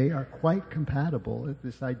 That they are quite compatible.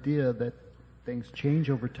 This idea that things change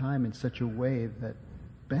over time in such a way that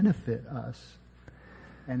benefit us.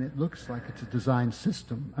 And it looks like it's a design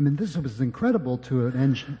system. I mean, this was incredible to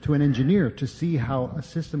an engineer to see how a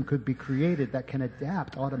system could be created that can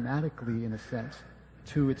adapt automatically, in a sense,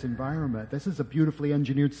 to its environment. This is a beautifully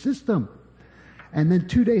engineered system. And then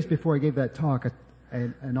 2 days before I gave that talk,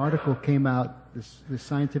 an article came out. This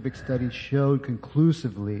scientific study showed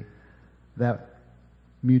conclusively that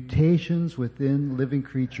mutations within living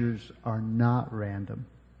creatures are not random.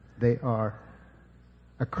 They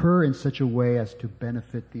occur in such a way as to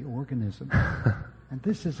benefit the organism. And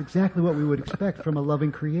this is exactly what we would expect from a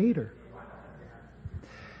loving creator.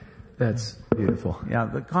 That's beautiful. Yeah,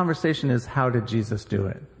 the conversation is, how did Jesus do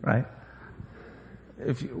it, right?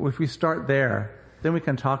 If we start there, then we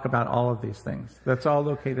can talk about all of these things. That's all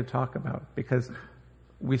okay to talk about, because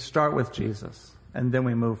we start with Jesus, and then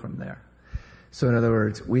we move from there. So in other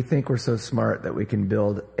words, we think we're so smart that we can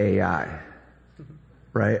build AI,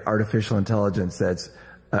 right? Artificial intelligence that's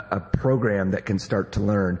a program that can start to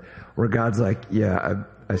learn, where God's like, yeah,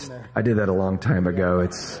 I did that a long time ago.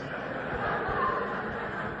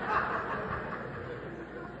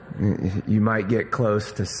 You might get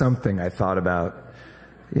close to something I thought about,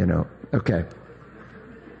 Okay.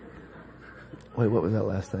 Wait, what was that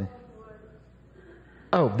last thing?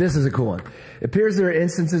 Oh, this is a cool one. It appears there are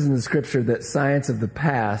instances in the scripture that science of the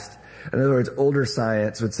past, in other words, older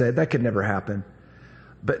science, would say that could never happen.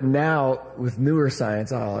 But now, with newer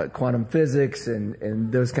science, quantum physics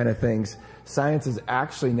and those kind of things, science is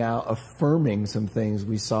actually now affirming some things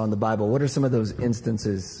we saw in the Bible. What are some of those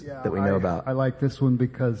instances that we know about? I like this one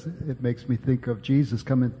because it makes me think of Jesus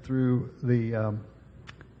coming through the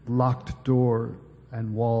locked door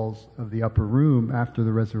and walls of the upper room after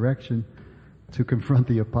the resurrection to confront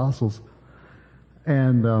the apostles.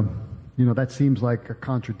 And, that seems like a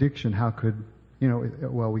contradiction. How could,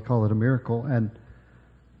 we call it a miracle.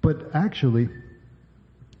 But actually,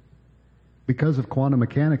 because of quantum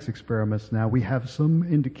mechanics experiments now, we have some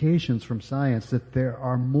indications from science that there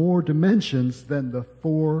are more dimensions than the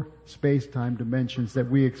 4 space-time dimensions that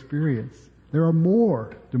we experience. There are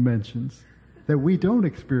more dimensions that we don't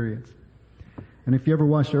experience. And if you ever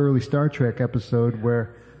watched an early Star Trek episode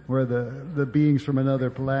where the beings from another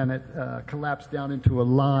planet collapse down into a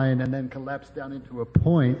line and then collapse down into a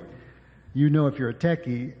point, if you're a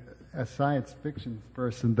techie, a science fiction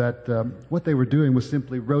person, that what they were doing was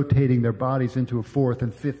simply rotating their bodies into a 4th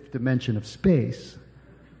and 5th dimension of space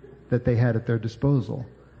that they had at their disposal.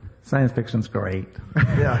 Science fiction's great.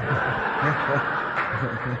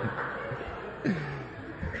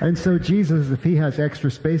 And so Jesus, if he has extra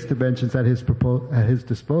space dimensions at his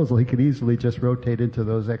disposal, he could easily just rotate into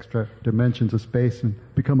those extra dimensions of space and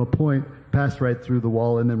become a point, pass right through the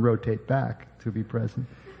wall, and then rotate back to be present.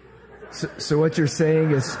 So what you're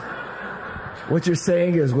saying is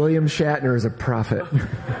William Shatner is a prophet.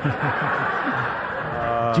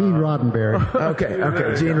 Gene Roddenberry. Okay,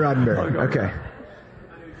 Gene Roddenberry. Okay.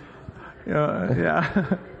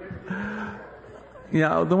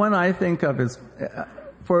 The one I think of is,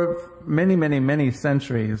 for many, many, many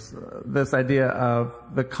centuries, this idea of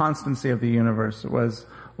the constancy of the universe was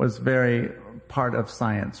very part of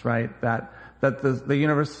science, right? That the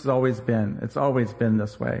universe has always been. It's always been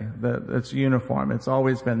this way. It's uniform. It's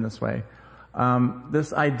always been this way.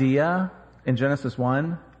 This idea in Genesis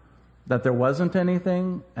 1 that there wasn't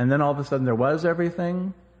anything and then all of a sudden there was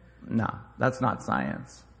everything, no, that's not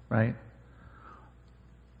science, right?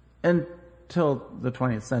 Until the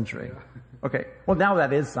 20th century. Okay, well now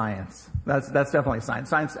that is science. That's definitely science.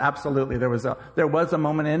 Science, absolutely. There was a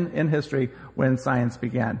moment in history when science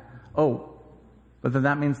began. Oh, but then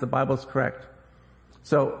that means the Bible's correct.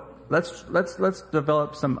 So let's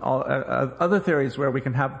develop some other theories where we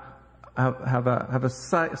can have a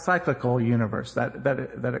cyclical universe that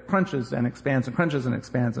it crunches and expands and crunches and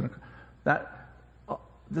expands, and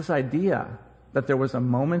this idea that there was a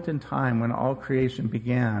moment in time when all creation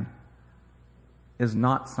began is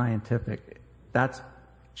not scientific. That's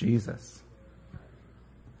Jesus.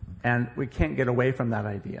 And we can't get away from that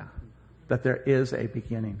idea that there is a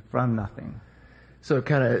beginning from nothing. So it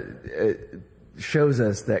kind of shows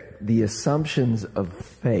us that the assumptions of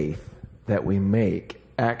faith that we make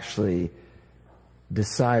actually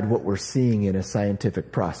decide what we're seeing in a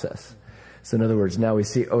scientific process. So in other words, now we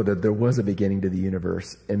see, that there was a beginning to the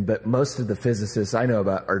universe. But most of the physicists I know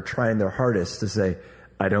about are trying their hardest to say,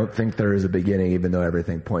 I don't think there is a beginning, even though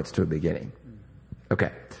everything points to a beginning.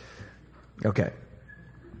 Okay.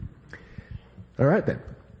 All right, then.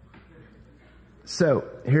 So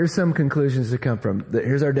here's some conclusions to come from.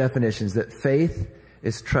 Here's our definitions, that faith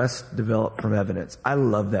is trust developed from evidence. I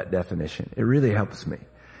love that definition. It really helps me.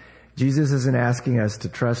 Jesus isn't asking us to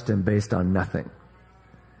trust him based on nothing.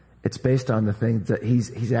 It's based on the things that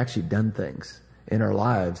he's actually done things in our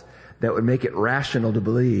lives that would make it rational to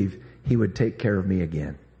believe he would take care of me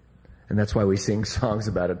again. And that's why we sing songs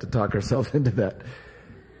about it, to talk ourselves into that.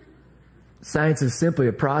 Science is simply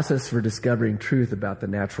a process for discovering truth about the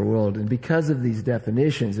natural world. And because of these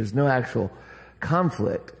definitions, there's no actual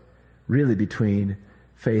conflict really between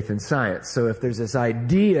faith and science. So if there's this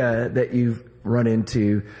idea that you've run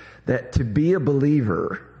into that to be a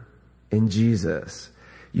believer in Jesus,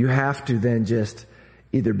 you have to then just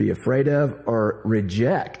either be afraid of or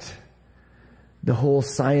reject the whole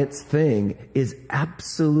science thing, is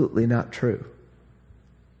absolutely not true.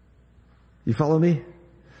 You follow me?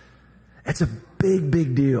 It's a big,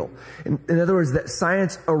 big deal. In other words, that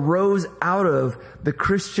science arose out of the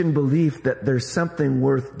Christian belief that there's something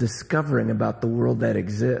worth discovering about the world that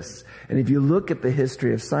exists. And if you look at the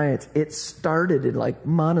history of science, it started in like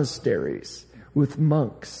monasteries with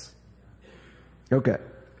monks. Okay.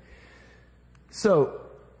 So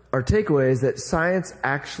our takeaway is that science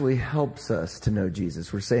actually helps us to know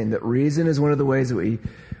Jesus. We're saying that reason is one of the ways that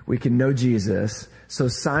we can know Jesus. So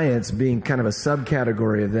science, being kind of a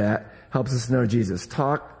subcategory of that, helps us know Jesus.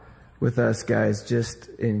 Talk with us, guys, just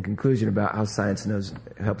in conclusion about how science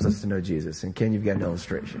helps us to know Jesus. And Ken, you've got an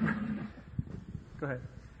illustration. Go ahead.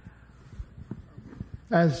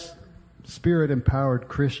 As Spirit-empowered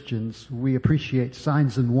Christians, we appreciate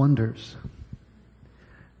signs and wonders.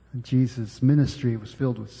 Jesus' ministry was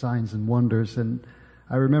filled with signs and wonders. And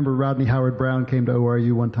I remember Rodney Howard-Browne came to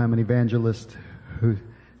ORU one time, an evangelist who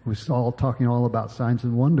was talking all about signs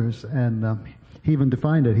and wonders. And he even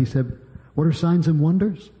defined it. He said, "What are signs and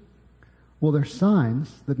wonders?" Well, they're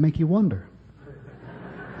signs that make you wonder.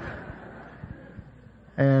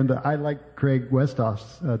 And I like Craig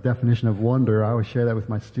Westhoff's definition of wonder. I always share that with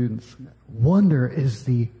my students. Wonder is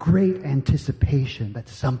the great anticipation that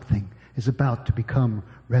something is about to become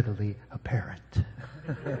readily apparent.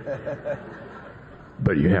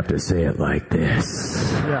 But you have to say it like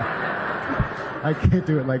this. Yeah, I can't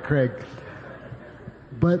do it like Craig.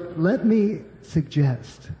 But let me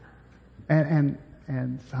suggest, and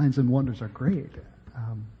signs and wonders are great,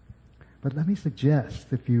 but let me suggest,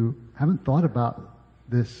 if you haven't thought about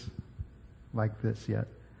this like this yet,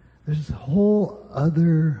 there's this whole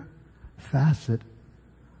other facet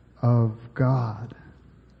of God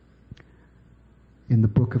in the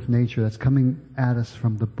book of nature that's coming at us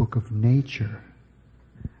from the book of nature.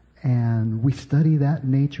 And we study that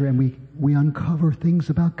nature and we uncover things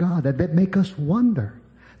about God that make us wonder.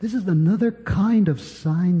 This is another kind of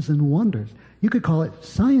signs and wonders. You could call it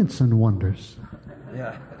science and wonders.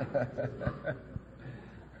 Yeah.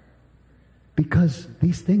 Because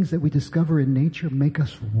these things that we discover in nature make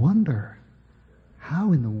us wonder,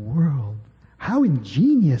 how in the world, how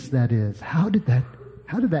ingenious that is. How did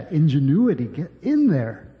that ingenuity get in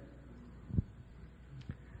there?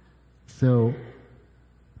 So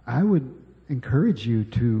I would encourage you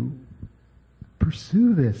to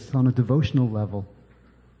pursue this on a devotional level.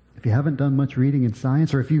 If you haven't done much reading in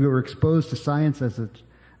science, or if you were exposed to science as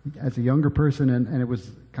a younger person and it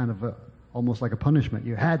was kind of almost like a punishment,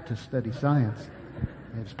 you had to study science.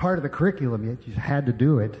 It was part of the curriculum, yet you had to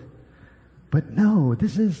do it. But no,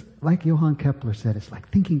 this is, like Johann Kepler said, it's like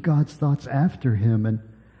thinking God's thoughts after him.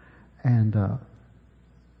 And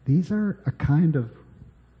these are a kind of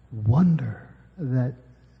wonder that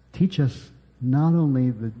teach us not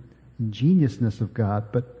only the ingeniousness of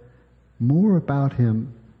God, but more about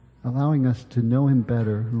him, allowing us to know him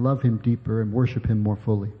better, love him deeper, and worship him more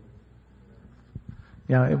fully.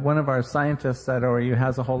 Yeah, one of our scientists at ORU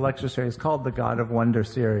has a whole lecture series called the God of Wonder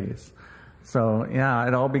series. So, yeah,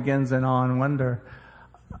 it all begins in awe and wonder.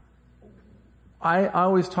 I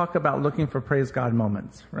always talk about looking for praise God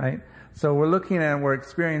moments, right? So we're looking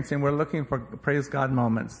for praise God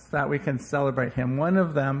moments that we can celebrate him. One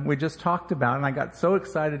of them we just talked about, and I got so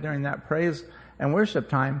excited during that praise and worship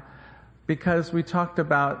time because we talked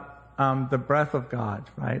about the breath of God,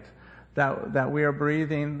 right? That we are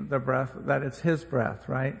breathing the breath, that it's his breath,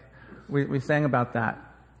 right? We sang about that.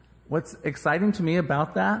 What's exciting to me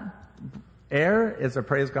about that, air is a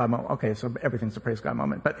praise God moment. Okay, so everything's a praise God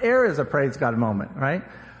moment, but air is a praise God moment, right?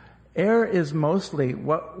 Air is mostly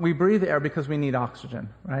what we breathe air because we need oxygen,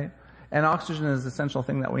 right? And oxygen is the essential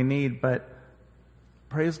thing that we need, but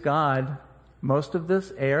praise God, most of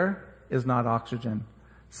this air is not oxygen.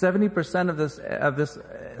 70% of this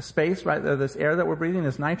space, right, this air that we're breathing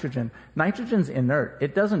is nitrogen. Nitrogen's inert.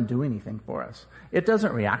 It doesn't do anything for us. It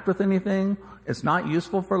doesn't react with anything. It's not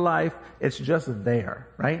useful for life. It's just there,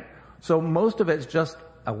 right? So most of it's just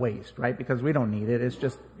a waste, right? Because we don't need it. It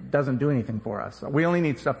just doesn't do anything for us. We only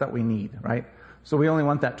need stuff that we need, right? So we only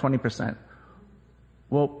want that 20%.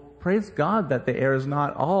 Well, praise God that the air is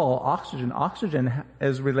not all oxygen. Oxygen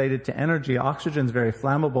is related to energy. Oxygen is very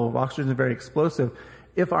flammable. Oxygen is very explosive.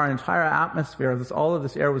 If our entire atmosphere, all of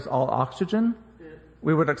this air was all oxygen,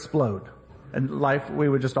 we would explode. And we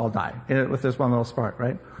would just all die with this one little spark,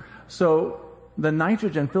 right? So the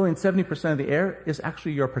nitrogen filling 70% of the air is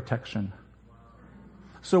actually your protection.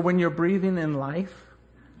 So when you're breathing in life,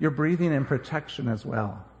 you're breathing in protection as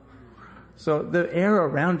well. So the air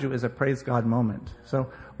around you is a praise God moment.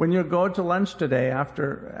 So when you go to lunch today,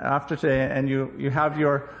 after today, and you have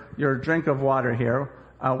your drink of water here,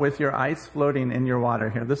 with your ice floating in your water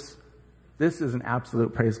here, this is an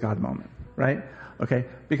absolute praise God moment, right? Okay,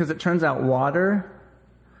 because it turns out water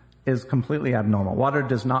is completely abnormal. Water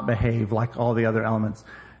does not behave like all the other elements.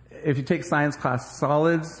 If you take science class,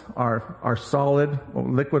 solids are solid.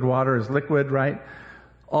 Liquid water is liquid, right?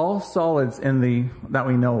 All solids that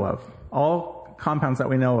we know of, all compounds that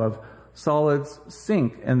we know of, solids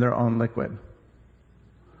sink in their own liquid.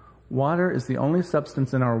 Water is the only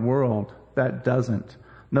substance in our world that doesn't.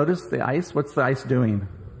 Notice the ice. What's the ice doing?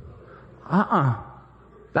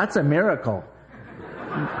 That's a miracle.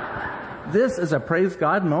 This is a praise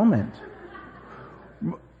God moment.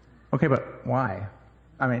 Okay, but why?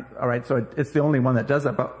 I mean, all right, so it's the only one that does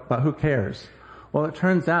that, but who cares? Well, it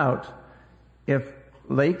turns out if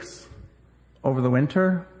lakes over the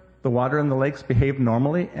winter, the water in the lakes behaved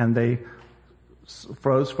normally and they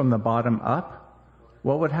froze from the bottom up,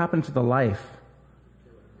 what would happen to the life?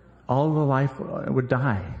 All of the life would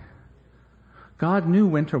die. God knew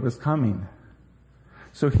winter was coming.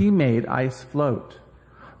 So he made ice float.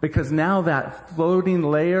 Because now that floating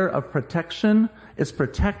layer of protection is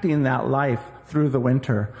protecting that life through the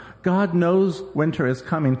winter. God knows winter is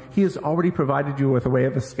coming. He has already provided you with a way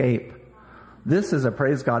of escape. This is a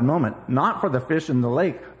praise God moment, not for the fish in the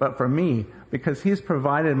lake, but for me, because he's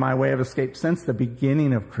provided my way of escape since the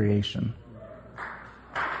beginning of creation.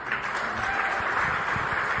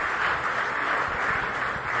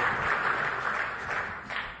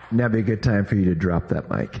 Now would be a good time for you to drop that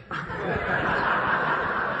mic.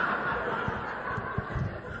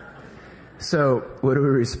 So, what do we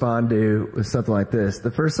respond to with something like this?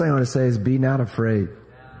 The first thing I want to say is be not afraid.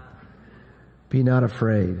 Be not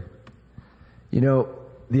afraid. You know,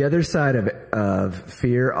 the other side of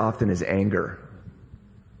fear often is anger.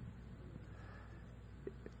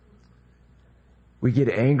 We get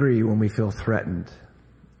angry when we feel threatened.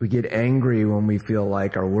 We get angry when we feel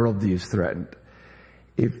like our worldview is threatened.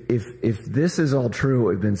 If this is all true, what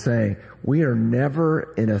we've been saying, we are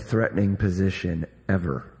never in a threatening position,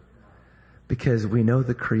 ever. Because we know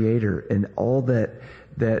the Creator, and all the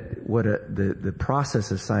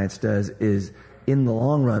process of science does is, in the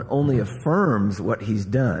long run, only affirms what He's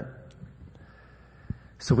done.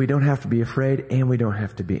 So we don't have to be afraid, and we don't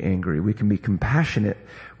have to be angry. We can be compassionate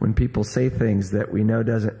when people say things that we know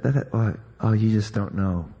you just don't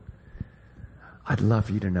know. I'd love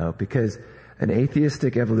you to know, because an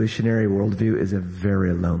atheistic evolutionary worldview is a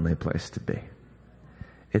very lonely place to be.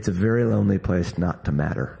 It's a very lonely place not to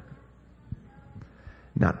matter.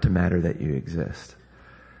 Not to matter that you exist.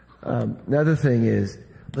 Another thing is,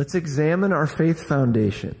 let's examine our faith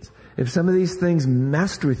foundations. If some of these things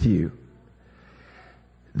messed with you,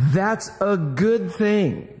 that's a good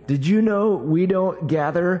thing. Did you know we don't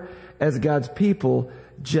gather as God's people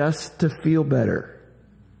just to feel better?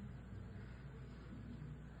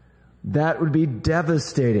 That would be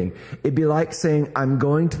devastating. It'd be like saying, I'm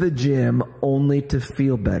going to the gym only to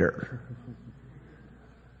feel better.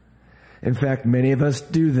 In fact, many of us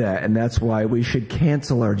do that, and that's why we should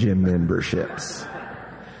cancel our gym memberships.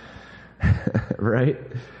 Right?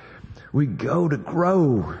 We go to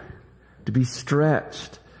grow, to be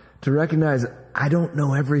stretched, to recognize I don't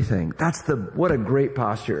know everything. What a great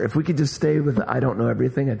posture. If we could just stay with the I don't know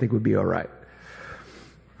everything, I think we'd be all right.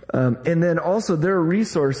 And then also there are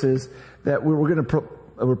resources that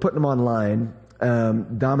we're putting them online.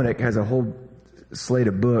 Dominic has a whole slate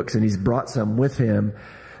of books, and he's brought some with him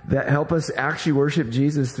that help us actually worship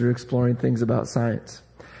Jesus through exploring things about science.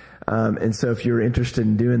 And so if you're interested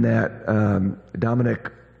in doing that,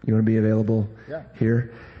 Dominic, you want to be available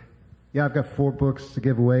here? Yeah, I've got 4 books to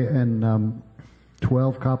give away and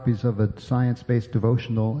 12 copies of a science-based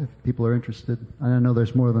devotional if people are interested. I know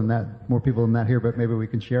there's more people than that here, but maybe we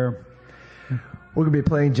can share them. We're going to be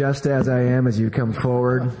playing Just As I Am as you come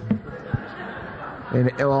forward. And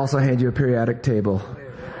it'll also hand you a periodic table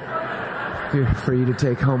for you to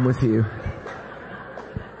take home with you.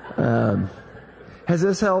 Has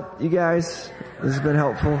this helped you guys? This has been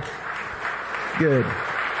helpful? Good.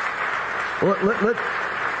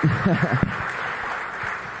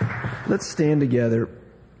 Let's stand together.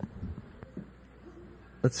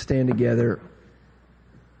 Let's stand together.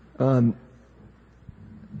 Some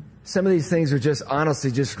of these things are just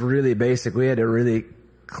honestly just really basic. We had to really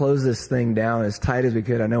close this thing down as tight as we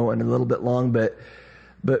could. I know it went a little bit long, but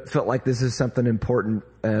felt like this is something important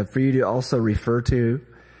for you to also refer to.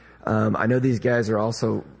 I know these guys are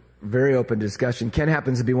also very open to discussion. Ken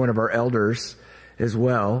happens to be one of our elders as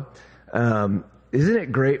well. Isn't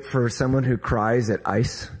it great for someone who cries at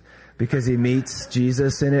ice because he meets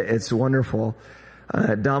Jesus in it? It's wonderful.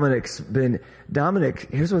 Dominic,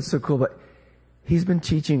 here's what's so cool, but he's been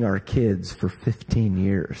teaching our kids for 15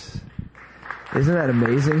 years. Isn't that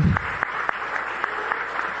amazing?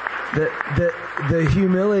 The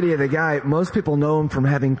humility of the guy, most people know him from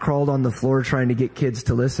having crawled on the floor trying to get kids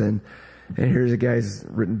to listen. And here's a guy who's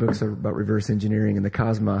written books about reverse engineering and the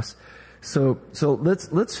cosmos. So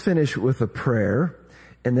let's finish with a prayer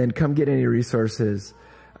and then come get any resources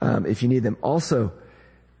if you need them. Also,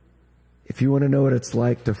 if you want to know what it's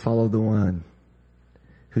like to follow the one,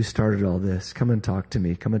 who started all this. Come and talk to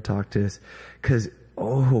me. Come and talk to us. Because,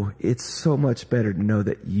 it's so much better to know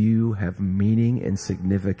that you have meaning and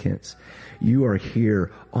significance. You are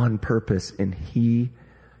here on purpose, and He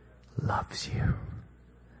loves you.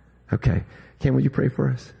 Okay. Ken, will you pray for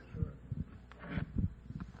us?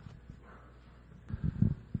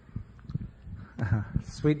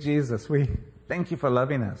 Sweet Jesus, we thank you for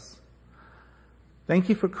loving us. Thank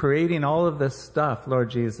you for creating all of this stuff, Lord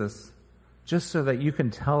Jesus, just so that you can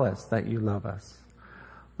tell us that you love us.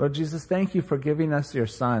 Lord Jesus, thank you for giving us your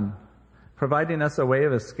Son, providing us a way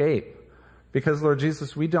of escape. Because, Lord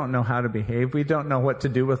Jesus, we don't know how to behave. We don't know what to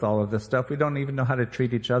do with all of this stuff. We don't even know how to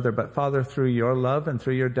treat each other. But, Father, through your love and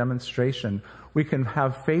through your demonstration, we can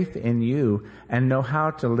have faith in you and know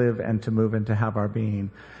how to live and to move and to have our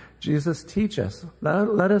being. Jesus, teach us.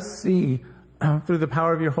 Let us see, through the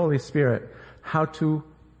power of your Holy Spirit, how to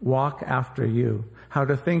walk after you, how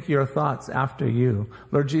to think your thoughts after you.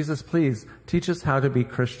 Lord Jesus, please teach us how to be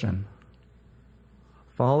Christian,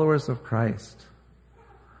 followers of Christ.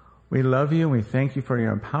 We love you. We thank you for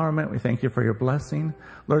your empowerment. We thank you for your blessing.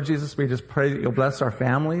 Lord Jesus, we just pray that you'll bless our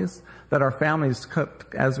families, that our families,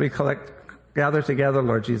 as we gather together,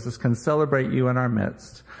 Lord Jesus, can celebrate you in our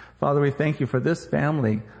midst. Father, we thank you for this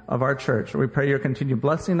family of our church. We pray your continued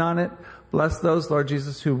blessing on it. Bless those, Lord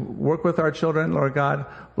Jesus, who work with our children, Lord God.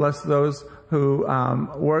 Bless those who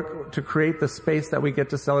work to create the space that we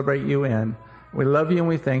get to celebrate you in. We love you and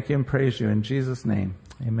we thank you and praise you. In Jesus' name,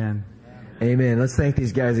 amen. Amen. Let's thank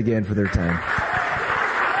these guys again for their time.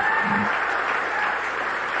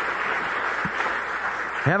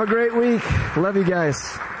 Have a great week. Love you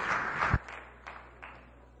guys.